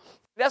individual.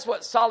 That's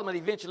what Solomon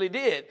eventually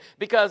did.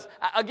 Because,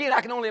 again,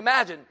 I can only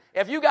imagine,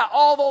 if you got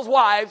all those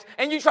wives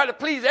and you try to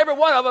please every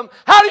one of them,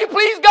 how do you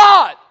please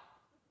God?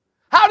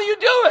 How do you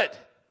do it?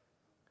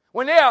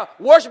 When they're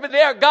worshiping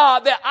their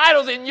God, their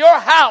idols in your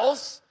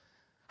house,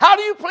 how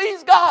do you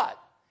please God?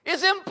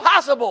 It's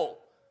impossible.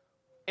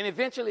 And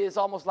eventually it's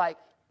almost like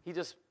he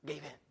just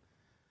gave in.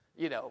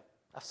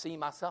 I've seen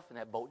myself in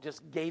that boat,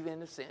 just gave in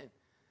to sin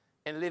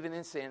and living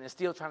in sin and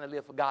still trying to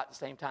live for God at the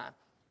same time.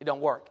 It don't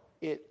work.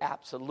 It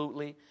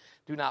absolutely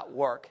do not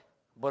work.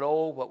 But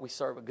but we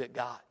serve a good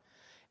God.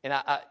 And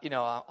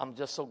I'm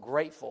just so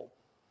grateful.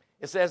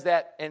 It says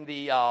that in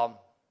the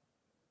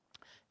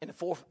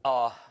fourth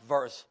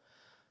verse,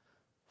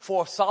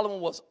 for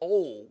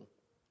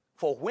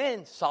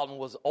when Solomon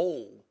was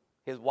old,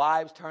 his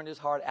wives turned his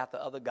heart after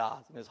other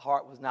gods, and his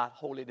heart was not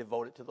wholly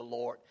devoted to the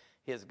Lord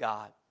his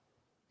God,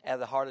 as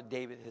the heart of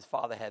David his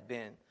father had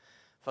been.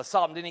 For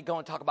Solomon, didn't he go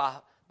and talk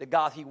about the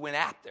gods he went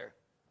after?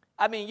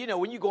 I mean,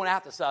 when you're going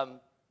after something,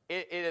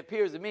 it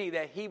appears to me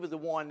that he was the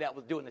one that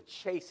was doing the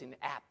chasing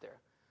after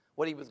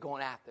what he was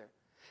going after.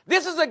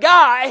 This is a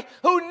guy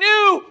who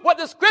knew what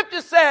the scripture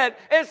said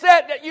and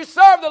said that you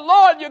serve the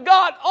Lord your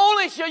God,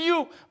 only shall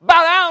you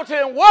bow down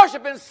to and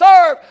worship and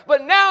serve.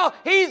 But now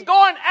he's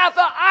going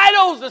after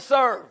idols to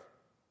serve.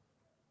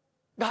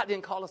 God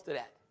didn't call us to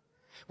that.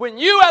 When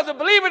you as a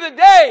believer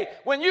today,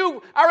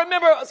 I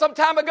remember some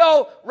time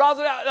ago,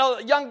 Rosalind,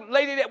 a young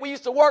lady that we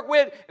used to work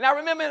with, and I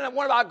remember in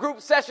one of our group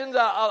sessions,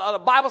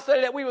 a Bible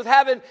study that we was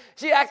having,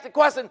 she asked the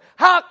question,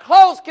 how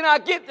close can I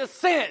get to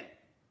sin?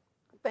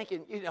 I'm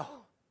thinking,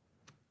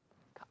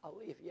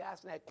 golly, if you're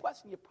asking that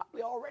question, you're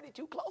probably already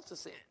too close to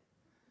sin.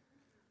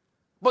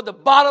 But the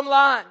bottom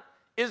line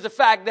is the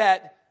fact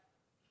that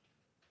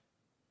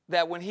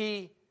when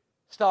he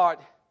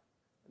started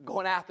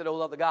going after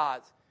those other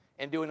gods,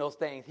 and doing those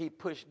things, he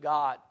pushed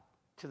God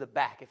to the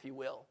back, if you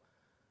will.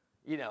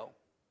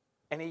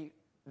 And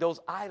those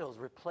idols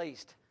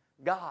replaced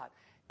God.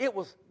 It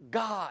was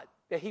God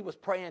that he was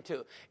praying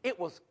to. It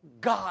was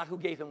God who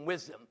gave him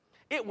wisdom.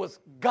 It was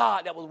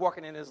God that was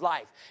working in his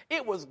life.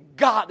 It was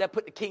God that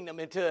put the kingdom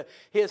into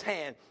his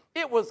hand.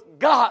 It was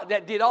God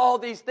that did all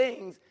these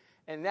things.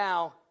 And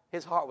now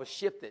his heart was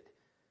shifted.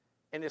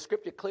 And the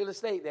scripture clearly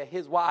states that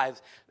his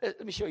wives,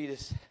 let me show you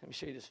this. Let me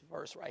show you this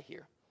verse right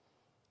here.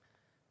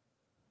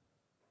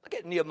 Look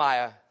at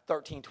Nehemiah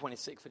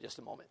 13:26 for just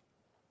a moment.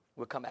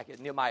 We'll come back at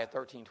Nehemiah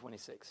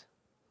 13:26.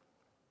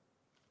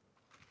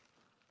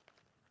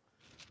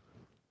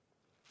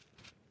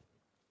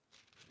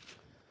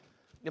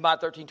 Nehemiah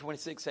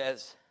 13:26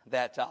 says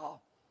that,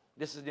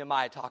 this is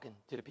Nehemiah talking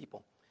to the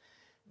people.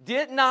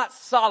 Did not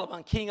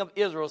Solomon, king of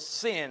Israel,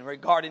 sin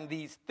regarding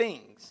these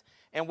things?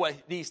 And what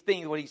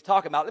he's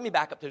talking about. Let me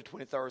back up to the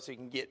 23rd so you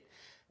can get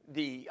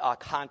the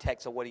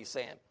context of what he's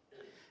saying.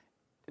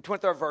 The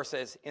 23rd verse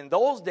says, in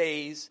those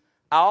days,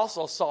 I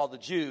also saw the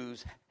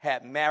Jews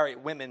had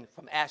married women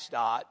from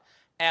Ashdod,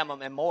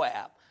 Ammon, and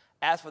Moab.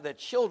 As for their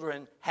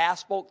children, half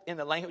spoke in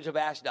the language of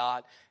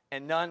Ashdod,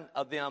 and none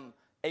of them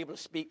able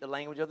to speak the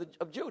language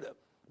of Judah,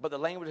 but the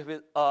language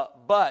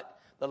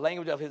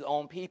of his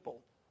own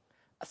people.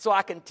 So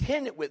I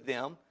contended with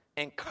them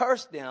and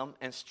cursed them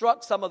and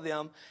struck some of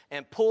them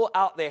and pulled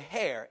out their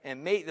hair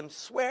and made them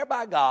swear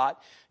by God,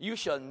 you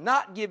shall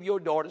not give your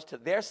daughters to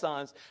their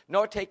sons,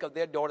 nor take of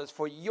their daughters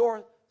for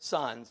your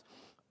sons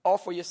or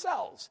for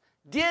yourselves.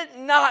 Did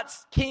not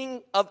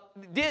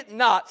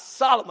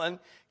Solomon,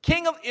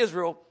 king of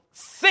Israel,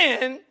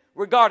 sin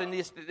regarding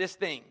these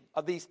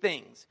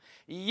things?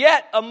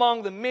 Yet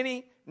among the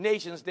many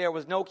nations there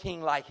was no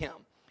king like him,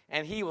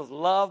 and he was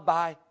loved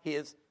by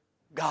his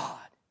God.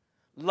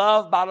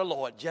 Loved by the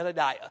Lord,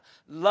 Jedediah,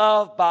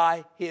 loved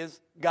by his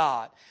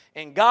God.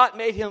 And God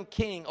made him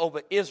king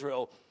over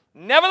Israel.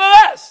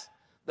 Nevertheless,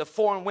 the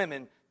foreign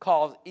women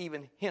caused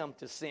even him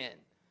to sin.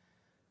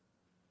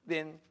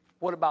 Then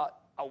what about,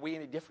 are we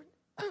any different?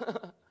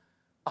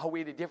 Are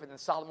we any different than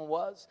Solomon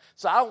was?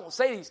 So I don't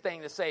say these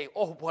things to say,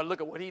 oh boy, look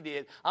at what he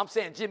did. I'm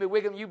saying, Jimmy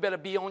Wiggum, you better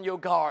be on your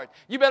guard.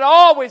 You better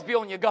always be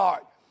on your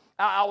guard.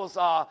 I was,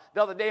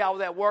 the other day I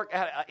was at work,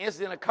 an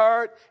incident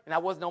occurred, and I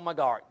wasn't on my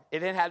guard. It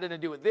didn't have anything to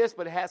do with this,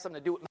 but it had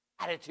something to do with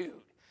my attitude.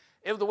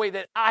 It was the way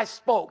that I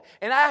spoke.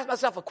 And I asked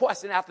myself a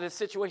question after this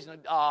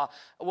situation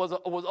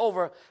was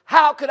over.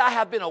 How could I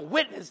have been a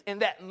witness in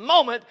that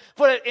moment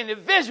for an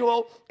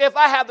individual if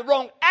I have the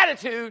wrong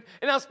attitude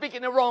and I'm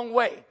speaking the wrong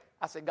way?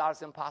 I said, God,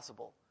 it's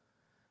impossible.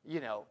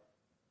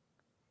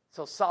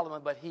 So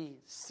Solomon, but he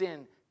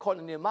sinned.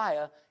 According to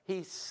Nehemiah,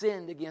 he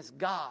sinned against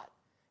God.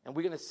 And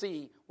we're going to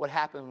see what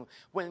happened.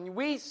 When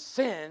we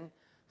sin,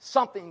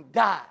 something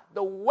dies.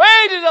 The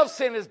wages of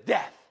sin is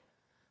death.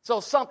 So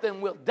something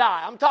will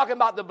die. I'm talking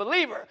about the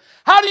believer.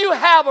 How do you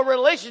have a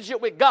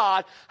relationship with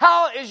God?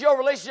 How is your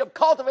relationship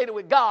cultivated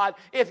with God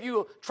if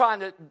you're trying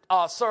to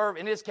serve,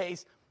 in this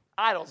case,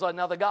 idols or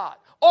another God?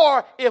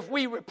 Or if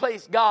we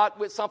replace God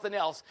with something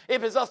else?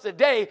 If it's us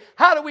today,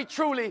 how do we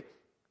truly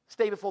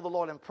stay before the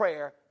Lord in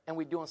prayer and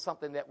we're doing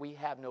something that we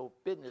have no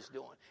business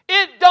doing?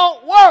 It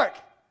don't work.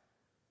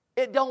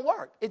 It don't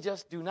work. It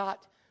just do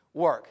not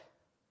work.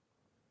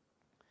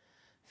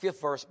 5th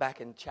verse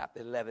back in chapter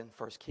 11,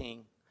 1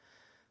 King.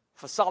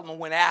 For Solomon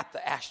went after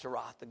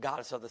Ashtaroth, the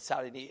goddess of the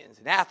Chaldeans,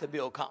 and after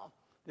Bilcom,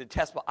 the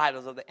detestable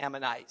idols of the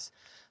Ammonites.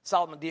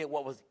 Solomon did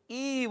what was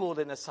evil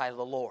in the sight of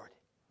the Lord.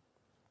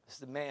 This is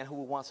the man who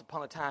once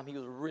upon a time he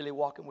was really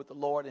walking with the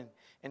Lord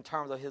in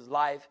terms of his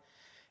life,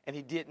 and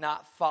he did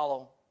not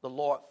follow the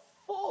Lord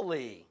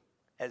fully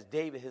as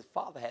David, his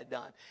father, had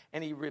done.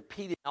 And he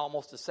repeated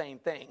almost the same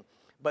thing.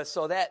 But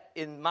so that,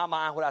 in my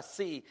mind, what I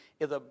see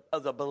is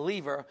a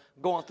believer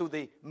going through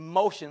the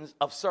motions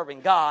of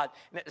serving God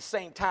and at the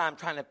same time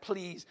trying to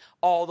please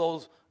all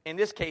those, in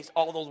this case,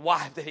 all those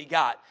wives that he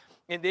got.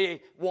 And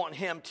they want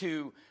him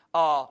to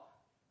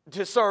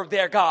serve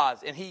their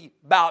gods, and he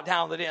bowed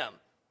down to them.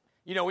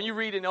 When you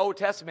read in the Old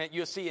Testament,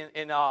 you'll see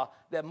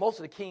that most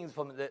of the kings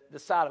from the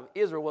side of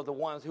Israel were the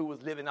ones who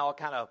was living all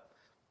kind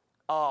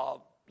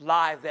of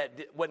lives that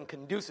wasn't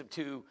conducive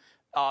to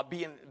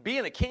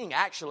being a king,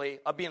 actually,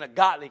 or being a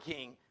godly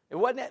king. There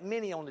wasn't that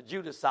many on the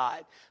Judah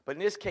side. But in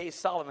this case,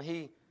 Solomon,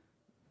 he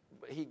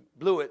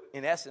blew it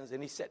in essence,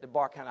 and he set the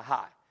bar kind of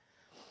high.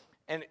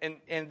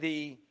 And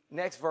the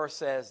next verse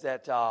says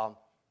that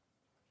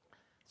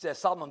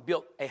Solomon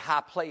built a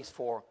high place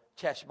for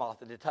Chemosh,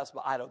 the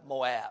detestable idol of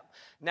Moab.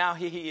 Now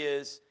here he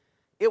is.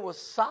 It was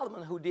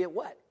Solomon who did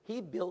what?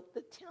 He built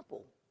the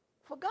temple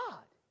for God.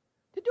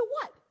 To do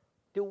what?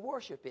 To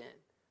worship in.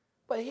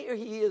 But here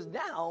he is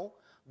now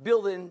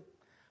building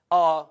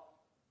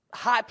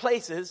high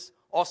places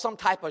or some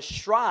type of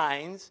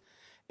shrines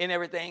and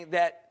everything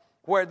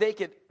where they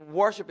could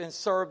worship and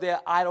serve their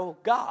idol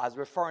gods,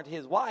 referring to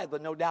his wife,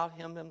 but no doubt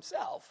him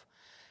himself.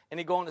 And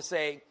he's going to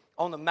say,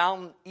 on the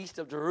mountain east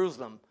of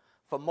Jerusalem,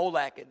 for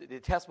Molech, the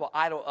detestable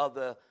idol of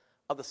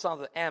the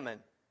sons of Ammon.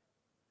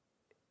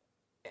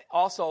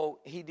 Also,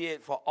 he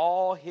did for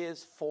all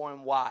his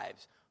foreign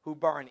wives who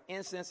burned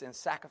incense and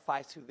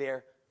sacrifice to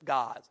their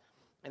gods.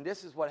 And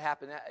this is what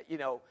happened,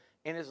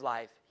 in his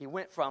life. He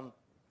went from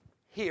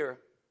here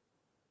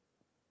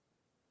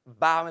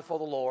bowing before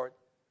the Lord,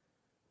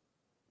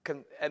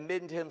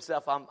 admitting to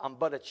himself, I'm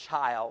but a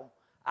child.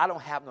 I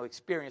don't have no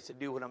experience to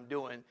do what I'm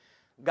doing.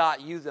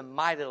 God used him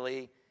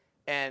mightily,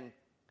 and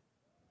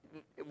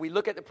we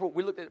looked at the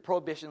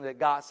prohibition that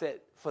God said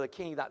for the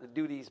king not to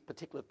do these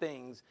particular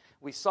things.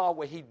 We saw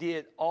where he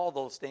did all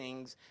those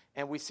things,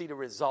 and we see the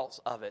results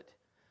of it.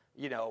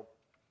 You know,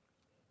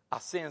 our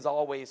sins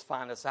always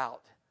find us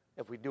out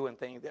if we're doing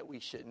things that we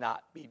should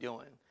not be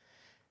doing.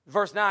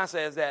 Verse 9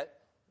 says that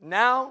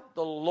now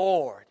the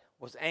Lord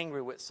was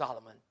angry with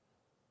Solomon.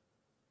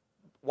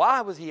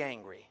 Why was he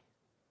angry?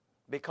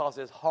 Because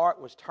his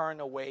heart was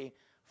turned away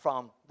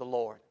from the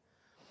Lord.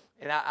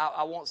 And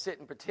I won't sit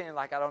and pretend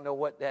like I don't know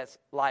what that's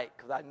like,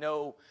 because I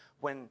know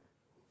when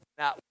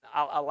I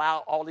allow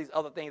all these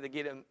other things to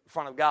get in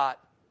front of God,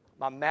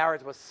 my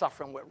marriage was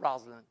suffering with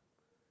Rosalind.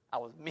 I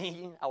was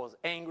mean. I was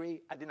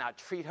angry. I did not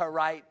treat her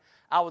right.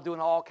 I was doing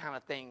all kind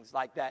of things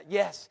like that.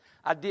 Yes,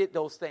 I did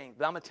those things.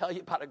 But I'm going to tell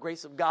you about the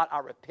grace of God. I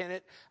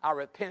repented. I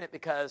repented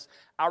because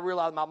I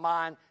realized in my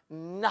mind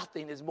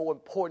nothing is more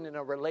important than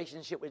a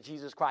relationship with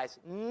Jesus Christ.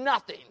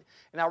 Nothing.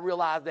 And I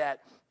realized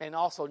that. And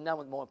also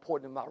nothing more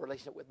important than my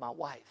relationship with my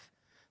wife.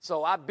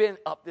 So I've been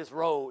up this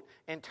road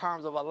in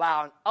terms of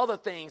allowing other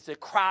things to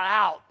cry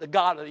out the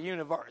God of the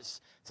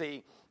universe.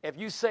 See, if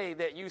you say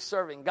that you're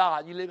serving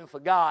God, you're living for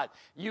God,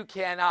 you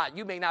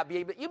may not be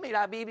able to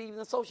even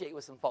associate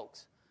with some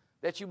folks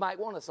that you might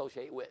want to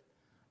associate with.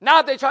 Now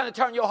if they're trying to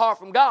turn your heart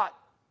from God.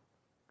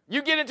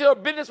 You get into a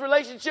business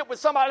relationship with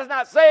somebody that's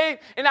not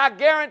saved, and I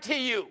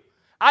guarantee you,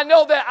 I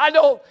know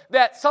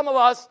that some of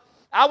us,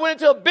 I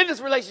went into a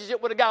business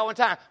relationship with a guy one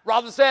time.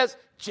 Robin says,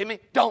 Jimmy,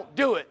 don't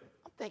do it.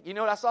 I'm thinking, you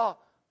know what I saw?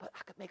 But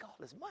I could make all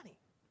this money.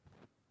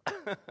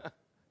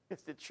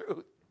 It's the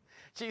truth.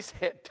 She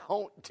said,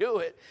 don't do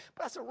it.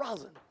 But I said,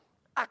 Rosalind,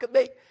 I could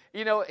make,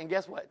 and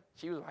guess what?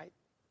 She was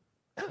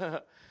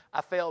right.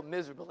 I failed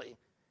miserably.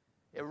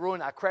 It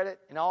ruined our credit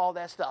and all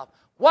that stuff.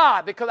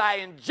 Why? Because I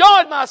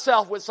enjoyed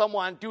myself with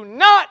someone. Do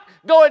not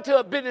go into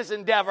a business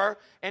endeavor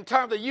in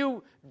terms of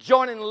you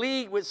joining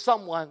league with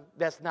someone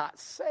that's not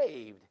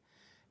saved.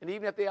 And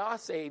even if they are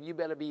saved, you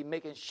better be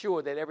making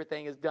sure that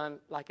everything is done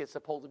like it's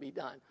supposed to be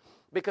done.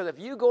 Because if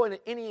you go into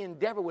any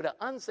endeavor with an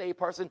unsaved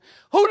person,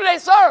 who do they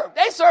serve?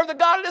 They serve the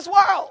God of this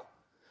world.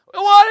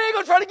 What are they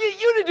going to try to get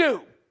you to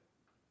do?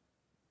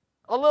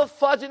 A little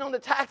fudging on the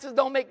taxes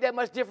don't make that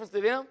much difference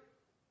to them.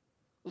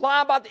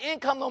 Lying about the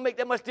income don't make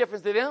that much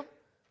difference to them.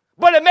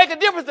 But it make a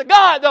difference to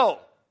God, though.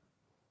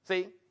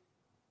 See?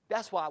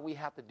 That's why we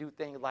have to do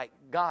things like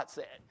God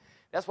said.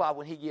 That's why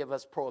when he gives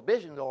us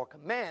prohibitions or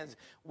commands,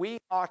 we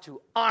are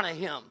to honor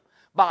him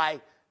by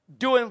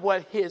doing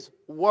what his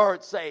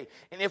words say.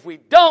 And if we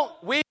don't,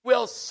 we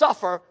will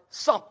suffer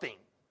something,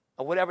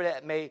 or whatever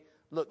that may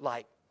look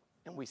like.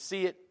 And we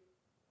see it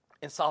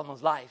in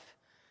Solomon's life.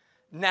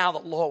 Now the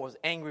Lord was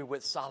angry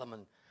with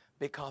Solomon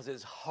because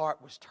his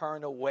heart was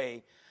turned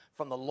away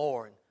from the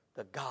Lord,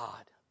 the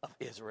God of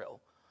Israel,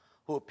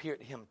 who appeared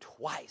to him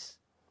twice.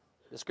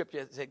 The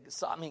scripture said,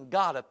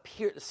 God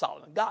appeared to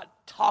Solomon. God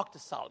talked to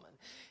Solomon.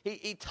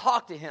 He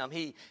talked to him.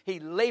 He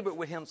labored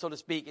with him, so to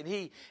speak, and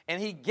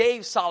he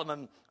gave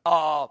Solomon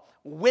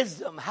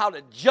wisdom how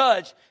to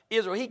judge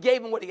Israel. He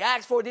gave him what he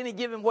asked for. Then he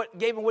gave him what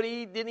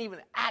he didn't even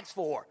ask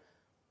for.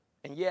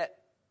 And yet,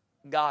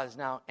 God is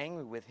now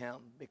angry with him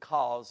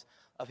because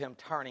of him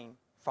turning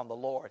from the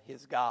Lord,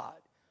 his God.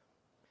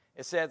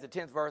 It says, the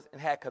 10th verse,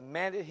 and had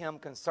commanded him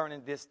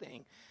concerning this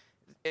thing.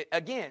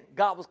 Again,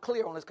 God was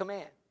clear on his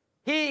command.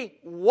 He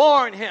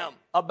warned him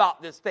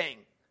about this thing.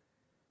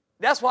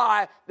 That's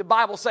why the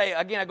Bible say,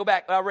 again, I go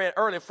back, I read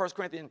earlier, 1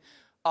 Corinthians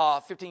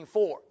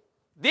 15:4.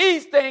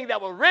 These things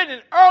that were written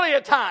in earlier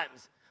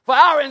times for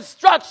our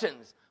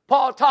instructions,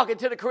 Paul talking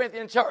to the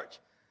Corinthian church.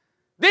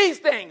 These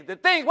things, the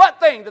things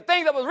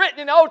that was written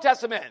in the Old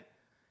Testament.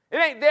 It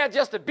ain't there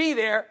just to be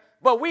there,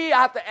 but we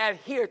have to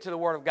adhere to the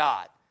Word of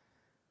God.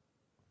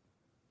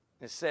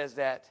 It says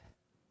that,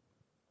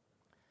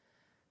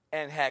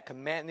 and had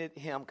commanded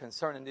him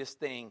concerning this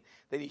thing,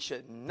 that he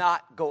should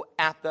not go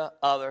after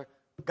other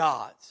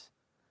gods.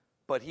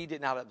 But he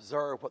did not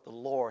observe what the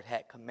Lord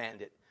had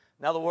commanded.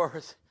 In other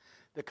words,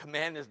 the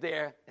command is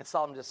there, and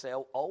Solomon just said,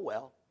 oh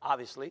well,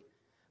 obviously,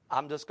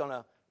 I'm just going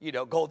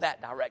to, go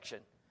that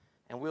direction.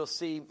 And we'll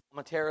see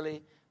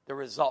momentarily the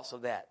results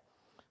of that.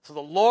 So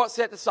the Lord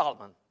said to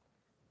Solomon,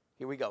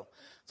 here we go.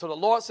 So the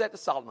Lord said to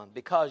Solomon,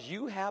 because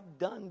you have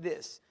done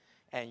this,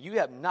 and you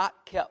have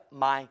not kept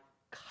my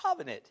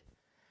covenant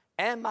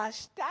and my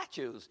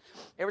statutes.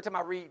 Every time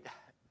I read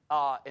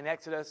in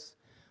Exodus,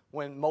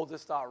 when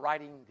Moses started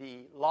writing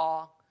the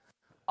law,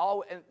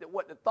 and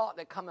what the thought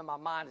that come in my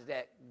mind is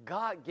that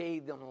God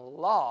gave them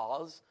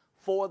laws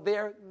for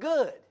their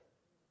good.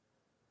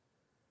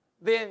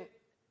 Then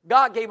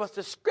God gave us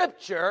the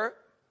scripture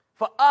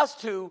for us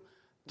to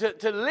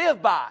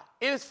live by.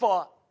 It is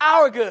for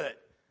our good.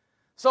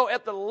 So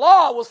if the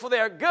law was for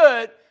their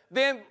good,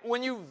 then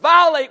when you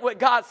violate what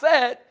God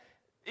said,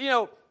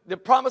 the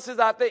promises,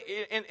 I think,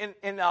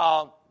 in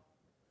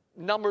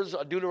Numbers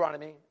or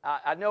Deuteronomy,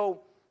 I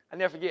know I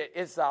never forget.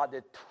 It's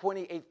the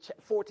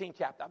 14th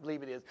chapter, I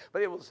believe it is.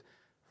 But it was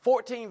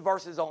 14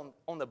 verses on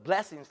the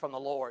blessings from the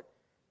Lord,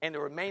 and the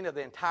remainder of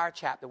the entire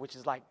chapter, which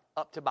is like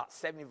up to about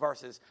 70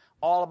 verses,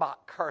 all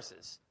about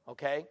curses,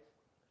 okay?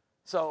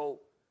 So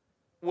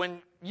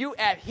when you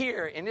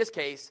adhere, in this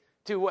case,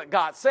 to what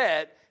God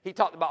said, he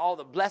talked about all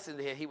the blessings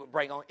that he would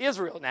bring on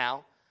Israel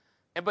now.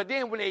 But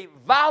then when they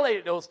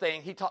violated those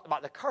things, he talked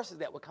about the curses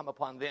that would come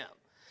upon them.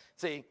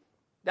 See,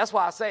 that's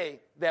why I say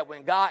that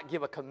when God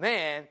give a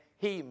command,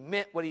 he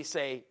meant what he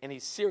say, and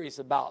he's serious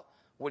about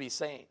what he's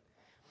saying.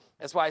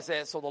 That's why he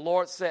says, so the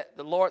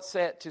Lord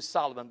said to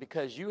Solomon,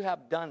 because you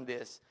have done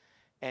this,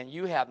 and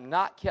you have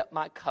not kept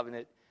my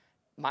covenant,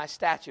 my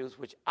statutes,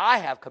 which I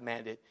have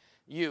commanded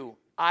you,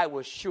 I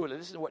will surely,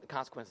 this is what the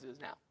consequences is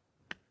now,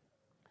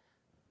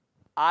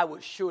 I will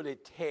surely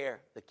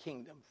tear the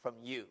kingdom from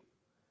you.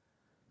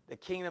 The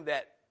kingdom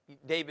that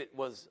David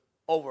was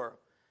over,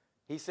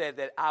 he said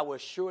that I will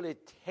surely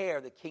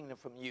tear the kingdom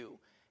from you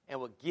and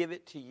will give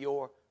it to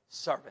your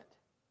servant.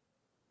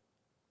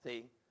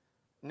 See?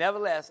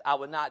 Nevertheless, I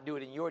will not do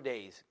it in your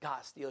days.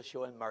 God still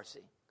showing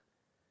mercy.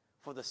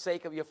 For the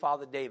sake of your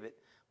father David,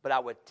 but I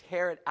would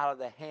tear it out of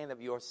the hand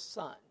of your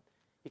son.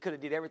 He could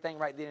have did everything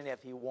right then and there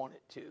if he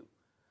wanted to.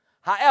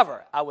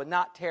 However, I would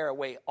not tear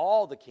away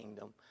all the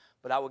kingdom,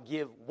 but I will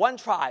give one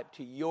tribe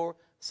to your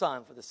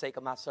son for the sake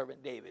of my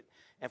servant David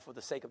and for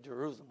the sake of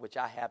Jerusalem, which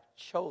I have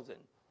chosen.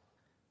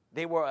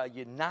 They were a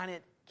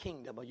united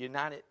kingdom, a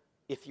united,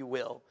 if you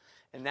will,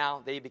 and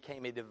now they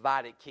became a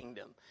divided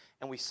kingdom.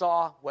 And we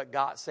saw what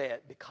God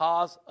said,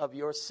 because of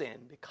your sin,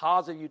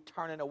 because of you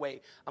turning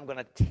away, I'm going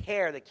to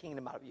tear the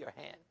kingdom out of your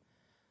hand.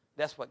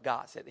 That's what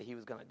God said that he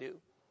was going to do.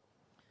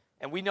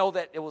 And we know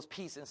that there was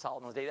peace in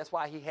Solomon's day. That's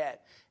why he had,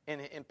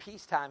 in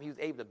peacetime, he was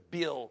able to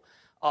build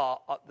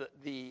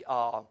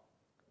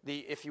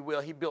if you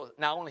will, he built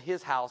not only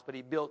his house, but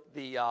he built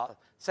the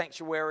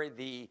sanctuary,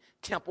 the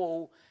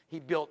temple.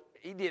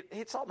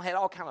 Solomon had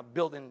all kind of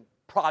building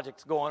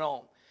projects going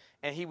on.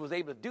 And he was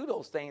able to do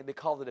those things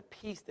because of the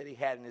peace that he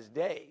had in his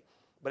day.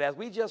 But as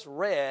we just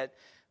read,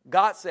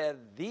 God said,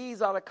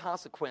 these are the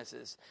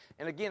consequences.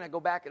 And again, I go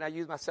back and I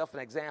use myself as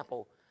an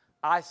example.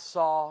 I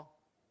saw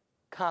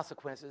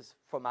consequences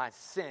for my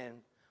sin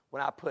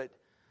when I put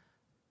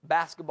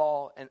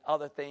basketball and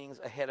other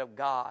things ahead of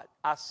God.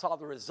 I saw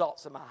the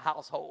results in my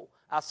household.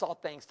 I saw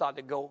things start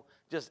to go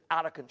just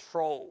out of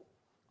control.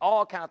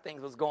 All kind of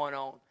things was going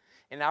on.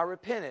 And I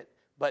repented,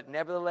 but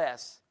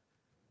nevertheless,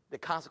 the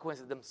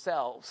consequences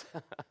themselves,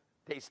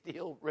 they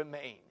still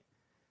remain,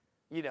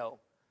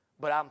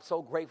 But I'm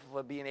so grateful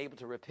for being able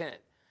to repent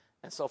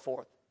and so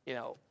forth,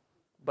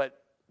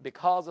 But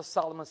because of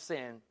Solomon's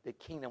sin, the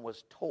kingdom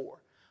was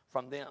tore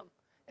from them.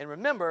 And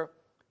remember,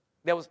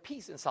 there was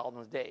peace in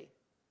Solomon's day.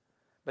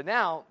 But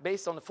now,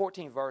 based on the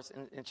 14th verse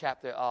in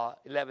chapter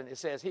 11, it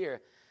says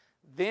here,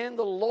 then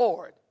the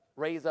Lord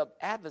raised up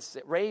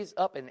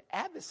an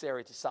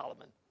adversary to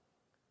Solomon.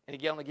 And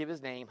again, I'm going to give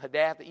his name,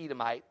 Hadad the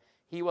Edomite.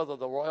 He was of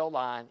the royal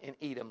line in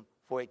Edom,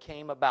 for it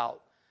came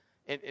about.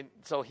 And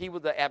so he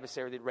was the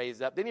adversary that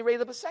raised up. Then he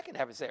raised up a second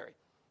adversary.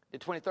 The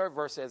 23rd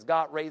verse says,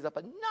 God raised up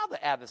another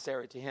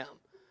adversary to him.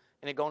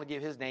 And they're going to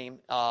give his name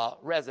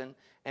Rezin.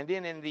 And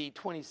then in the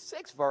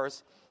 26th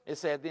verse, it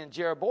said, then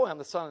Jeroboam,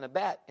 the son of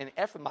Nebat, an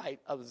Ephraimite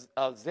of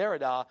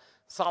Zeradah,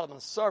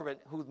 Solomon's servant,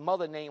 whose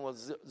mother name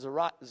was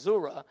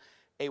Zurah,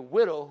 a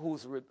widow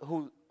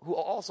who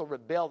also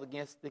rebelled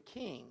against the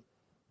king.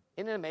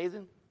 Isn't it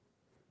amazing?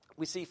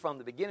 We see from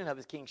the beginning of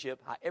his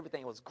kingship how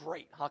everything was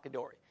great,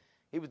 hunky-dory.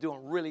 He was doing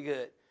really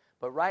good.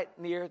 But right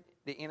near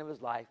the end of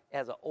his life,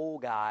 as an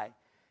old guy,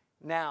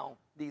 now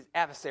these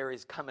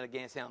adversaries coming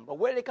against him. But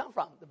where did they come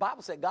from? The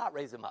Bible said God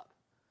raised him up.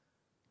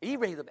 He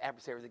raised up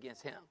adversaries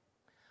against him.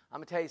 I'm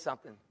going to tell you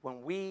something.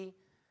 When we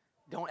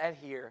don't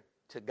adhere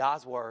to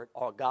God's word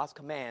or God's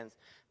commands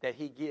that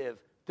he give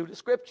through the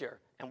scripture,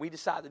 and we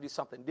decide to do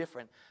something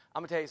different,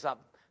 I'm going to tell you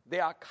something.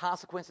 There are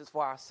consequences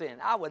for our sin.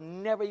 I would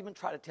never even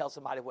try to tell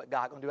somebody what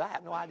God's going to do. I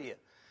have no idea.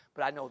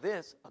 But I know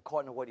this,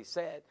 according to what he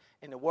said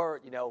in the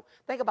word,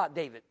 Think about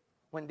David,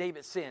 when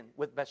David sinned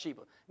with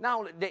Bathsheba. Not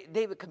only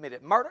David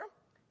committed murder,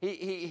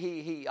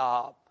 he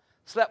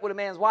slept with a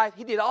man's wife.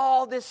 He did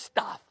all this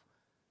stuff.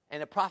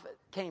 And the prophet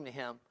came to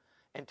him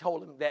and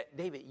told him that,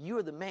 David,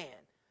 you're the man.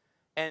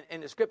 And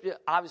in the scripture,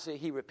 obviously,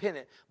 he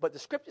repented. But the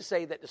scriptures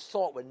say that the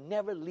sword would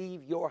never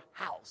leave your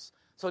house.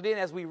 So then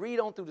as we read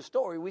on through the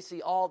story, we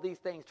see all these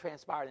things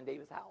transpired in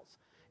David's house.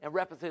 In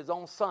reference to his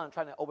own son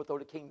trying to overthrow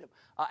the kingdom,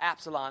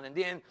 Absalom. And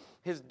then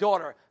his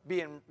daughter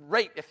being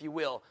raped, if you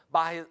will,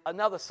 by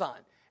another son.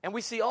 And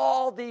we see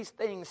all these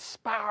things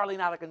spiraling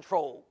out of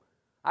control.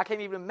 I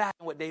can't even imagine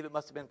what David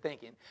must have been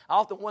thinking. I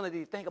often wonder, did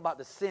he think about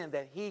the sin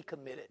that he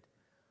committed?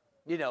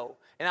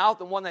 And I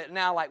often wonder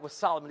now, like with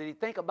Solomon, did he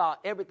think about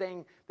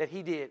everything that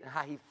he did and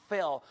how he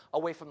fell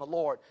away from the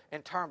Lord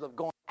in terms of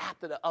going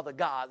after the other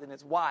gods and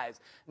his wives?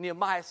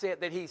 Nehemiah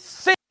said that he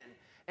sinned,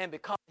 and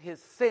because of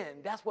his sin,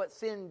 that's what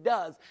sin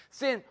does.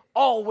 Sin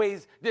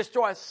always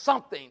destroys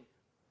something.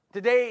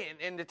 Today,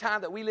 in the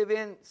time that we live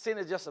in, sin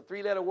is just a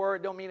 3-letter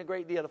word, don't mean a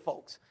great deal to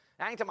folks.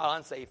 I ain't talking about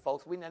unsaved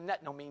folks.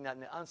 That don't mean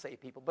nothing to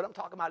unsaved people. But I'm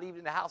talking about even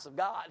in the house of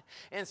God.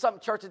 In some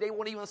churches, they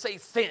won't even say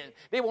sin.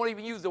 They won't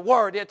even use the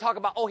word. They'll talk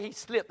about, oh, he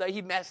slipped or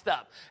he messed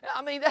up.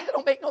 I mean, that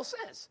don't make no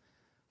sense.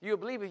 You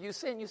believe if you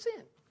sin, you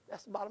sin.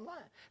 That's the bottom line.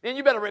 Then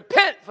you better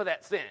repent for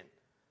that sin.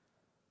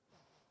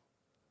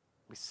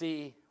 We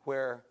see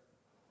where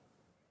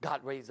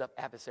God raised up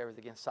adversaries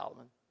against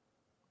Solomon.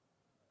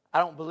 I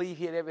don't believe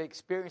he had ever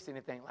experienced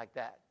anything like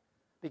that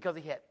because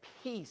he had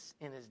peace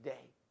in his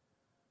day.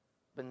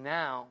 But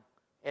now,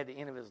 at the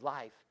end of his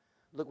life,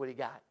 look what he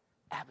got.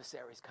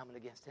 Adversaries coming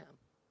against him.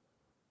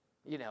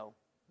 You know,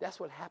 that's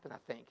what happened,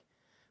 I think,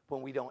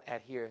 when we don't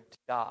adhere to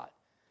God.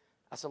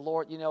 I said,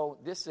 Lord, you know,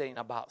 this ain't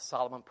about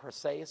Solomon per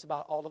se. It's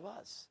about all of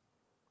us.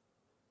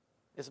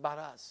 It's about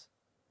us.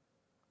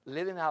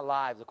 Living our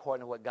lives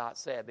according to what God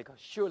said, because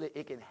surely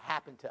it can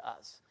happen to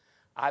us.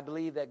 I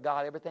believe that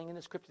God, everything in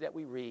the scripture that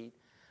we read,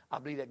 I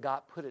believe that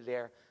God put it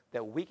there,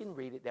 that we can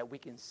read it, that we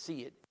can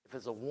see it. If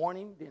it's a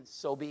warning, then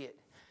so be it.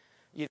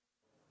 You know,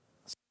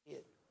 so be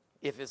it.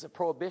 If it's a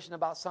prohibition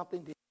about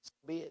something, then so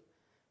be it.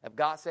 If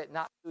God said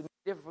not to do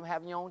different from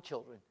having your own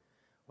children.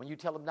 When you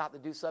tell them not to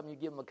do something, you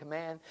give them a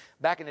command.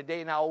 Back in the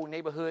day in our old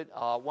neighborhood,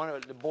 one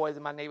of the boys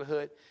in my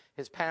neighborhood,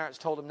 his parents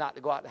told him not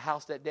to go out the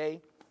house that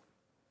day.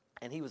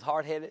 And he was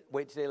hard-headed,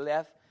 waited till they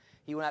left.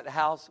 He went out the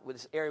house with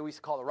this area we used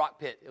to call the rock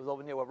pit. It was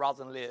over near where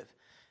Rosalind lived.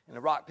 And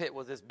the rock pit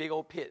was this big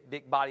old pit,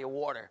 big body of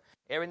water.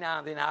 Every now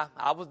and then,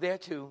 I was there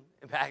too,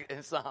 back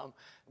in some.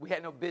 We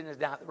had no business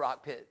down at the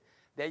rock pit.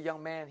 That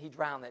young man, he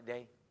drowned that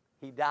day.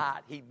 He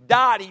died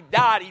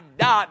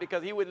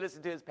because he wouldn't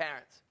listen to his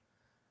parents.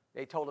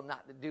 They told him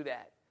not to do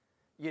that.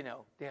 You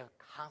know, there are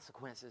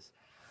consequences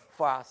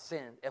for our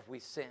sin if we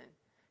sin.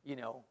 You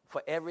know,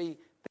 for everything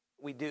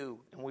we do.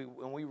 And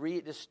when we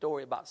read this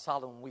story about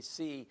Solomon, we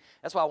see,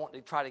 that's why I want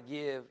to try to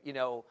give, you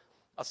know,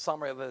 a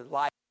summary of his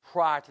life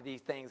prior to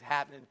these things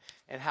happening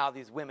and how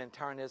these women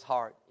turned his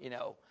heart, you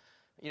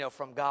know,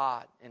 from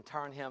God and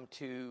turned him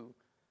to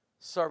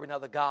serving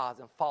other gods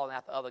and following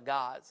after other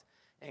gods.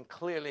 And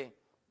clearly,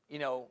 you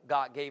know,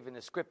 God gave in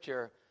the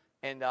scripture,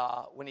 and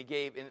when he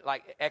gave in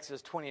like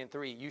Exodus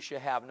 20:3, you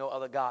should have no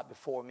other God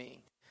before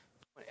me.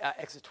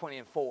 Exodus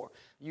 20:4,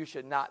 you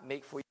should not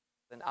make for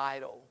yourself an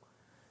idol.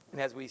 And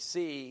as we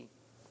see,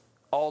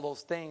 all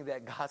those things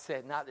that God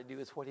said not to do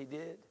is what he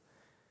did.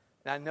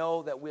 And I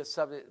know that we're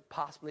subject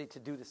possibly to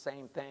do the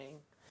same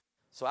thing.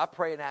 So I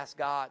pray and ask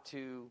God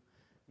to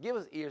give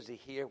us ears to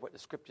hear what the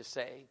scriptures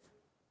say.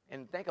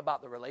 And think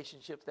about the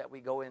relationships that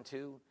we go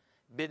into,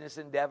 business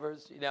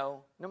endeavors, you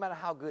know, no matter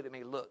how good it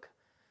may look.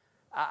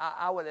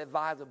 I would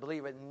advise a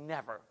believer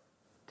never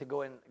to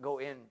go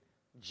in,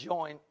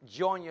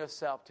 join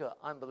yourself to an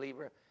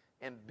unbeliever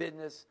in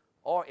business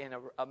or in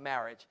a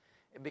marriage,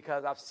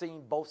 because I've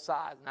seen both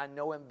sides, and I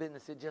know in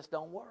business it just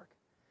don't work.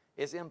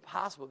 It's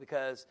impossible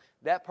because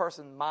that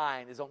person's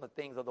mind is on the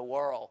things of the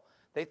world.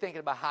 They're thinking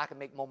about how I can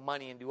make more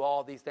money and do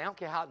all these things. I don't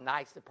care how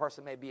nice the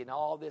person may be and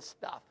all this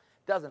stuff.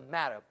 Doesn't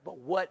matter. But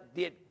what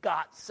did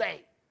God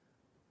say?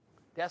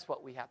 That's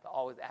what we have to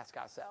always ask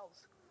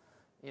ourselves.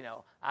 You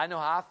know, I know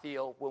how I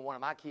feel when one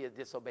of my kids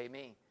disobey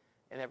me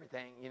and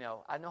everything. You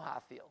know, I know how I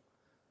feel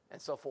and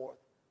so forth.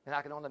 And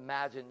I can only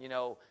imagine, you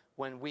know,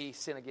 when we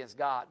sin against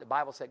God. The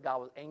Bible said God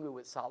was angry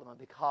with Solomon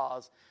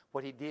because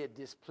what he did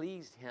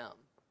displeased him.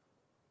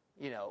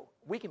 You know,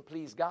 we can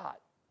please God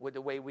with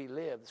the way we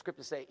live. The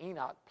scriptures say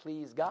Enoch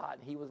pleased God,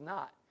 and he was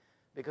not,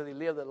 because he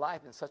lived a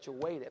life in such a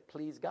way that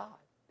pleased God.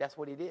 That's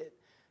what he did.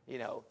 You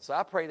know, so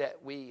I pray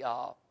that we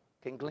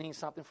can glean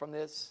something from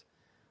this.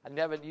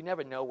 You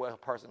never know where a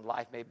person's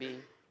life may be.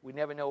 We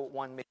never know what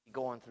one may be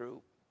going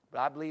through. But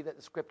I believe that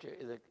the scripture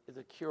is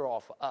a cure-all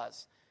for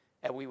us,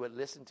 and we would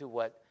listen to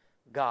what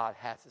God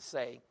has to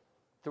say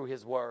through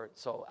his word.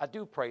 So I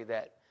do pray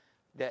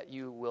that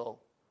you will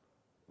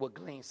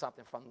glean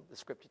something from the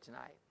scripture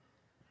tonight.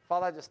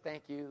 Father, I just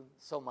thank you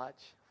so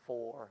much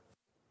for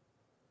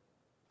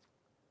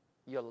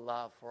your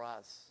love for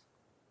us.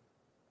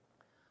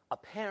 A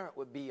parent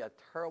would be a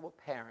terrible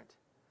parent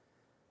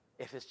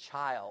if his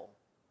child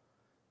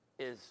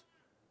is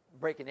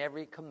breaking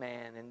every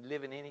command and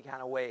living any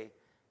kind of way,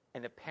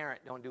 and the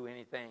parent don't do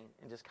anything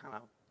and just kind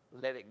of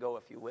let it go,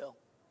 if you will.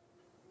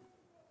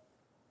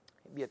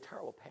 He'd be a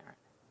terrible parent.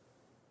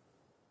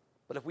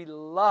 But if we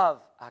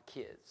love our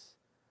kids,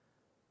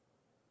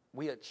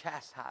 we'll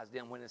chastise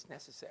them when it's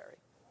necessary.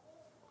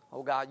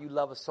 Oh God, you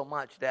love us so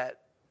much that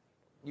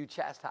you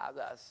chastise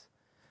us.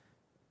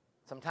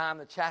 Sometimes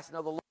the chastening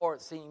of the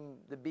Lord seems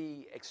to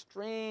be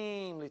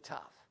extremely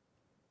tough.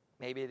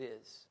 Maybe it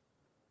is.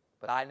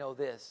 But I know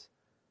this,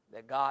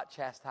 that God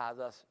chastises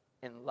us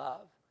in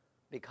love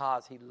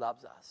because he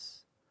loves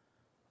us.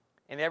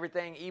 And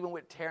everything, even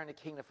with tearing the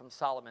kingdom from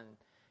Solomon,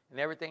 and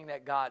everything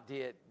that God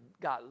did,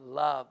 God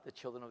loved the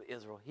children of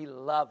Israel. He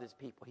loved his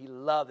people. He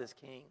loved his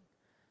king.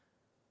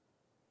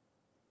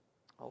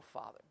 Oh,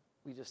 Father,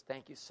 we just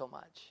thank you so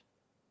much.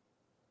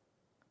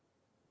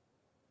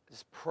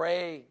 Just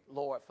pray,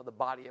 Lord, for the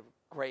body of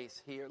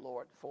grace here,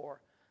 Lord,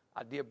 for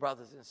our dear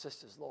brothers and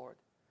sisters, Lord,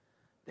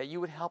 that you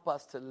would help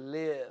us to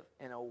live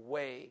in a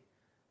way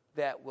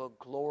that will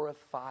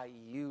glorify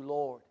you,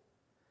 Lord.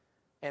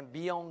 And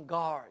be on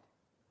guard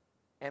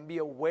and be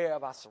aware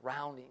of our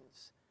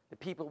surroundings, the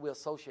people we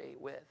associate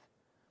with,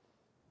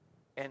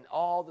 and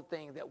all the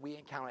things that we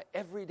encounter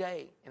every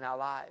day in our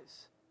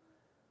lives.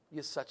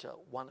 You're such a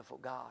wonderful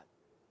God,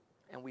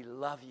 and we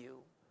love you,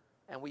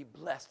 and we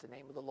bless the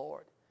name of the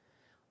Lord.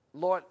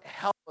 Lord,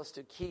 help us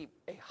to keep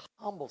a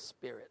humble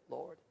spirit,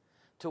 Lord,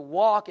 to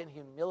walk in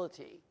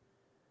humility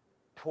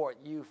toward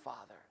you,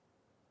 Father,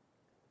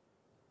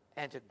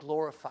 and to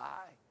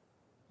glorify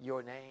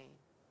your name.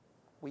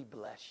 We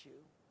bless you.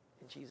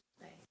 In Jesus'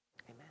 name,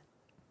 amen.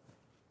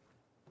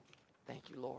 Thank you, Lord.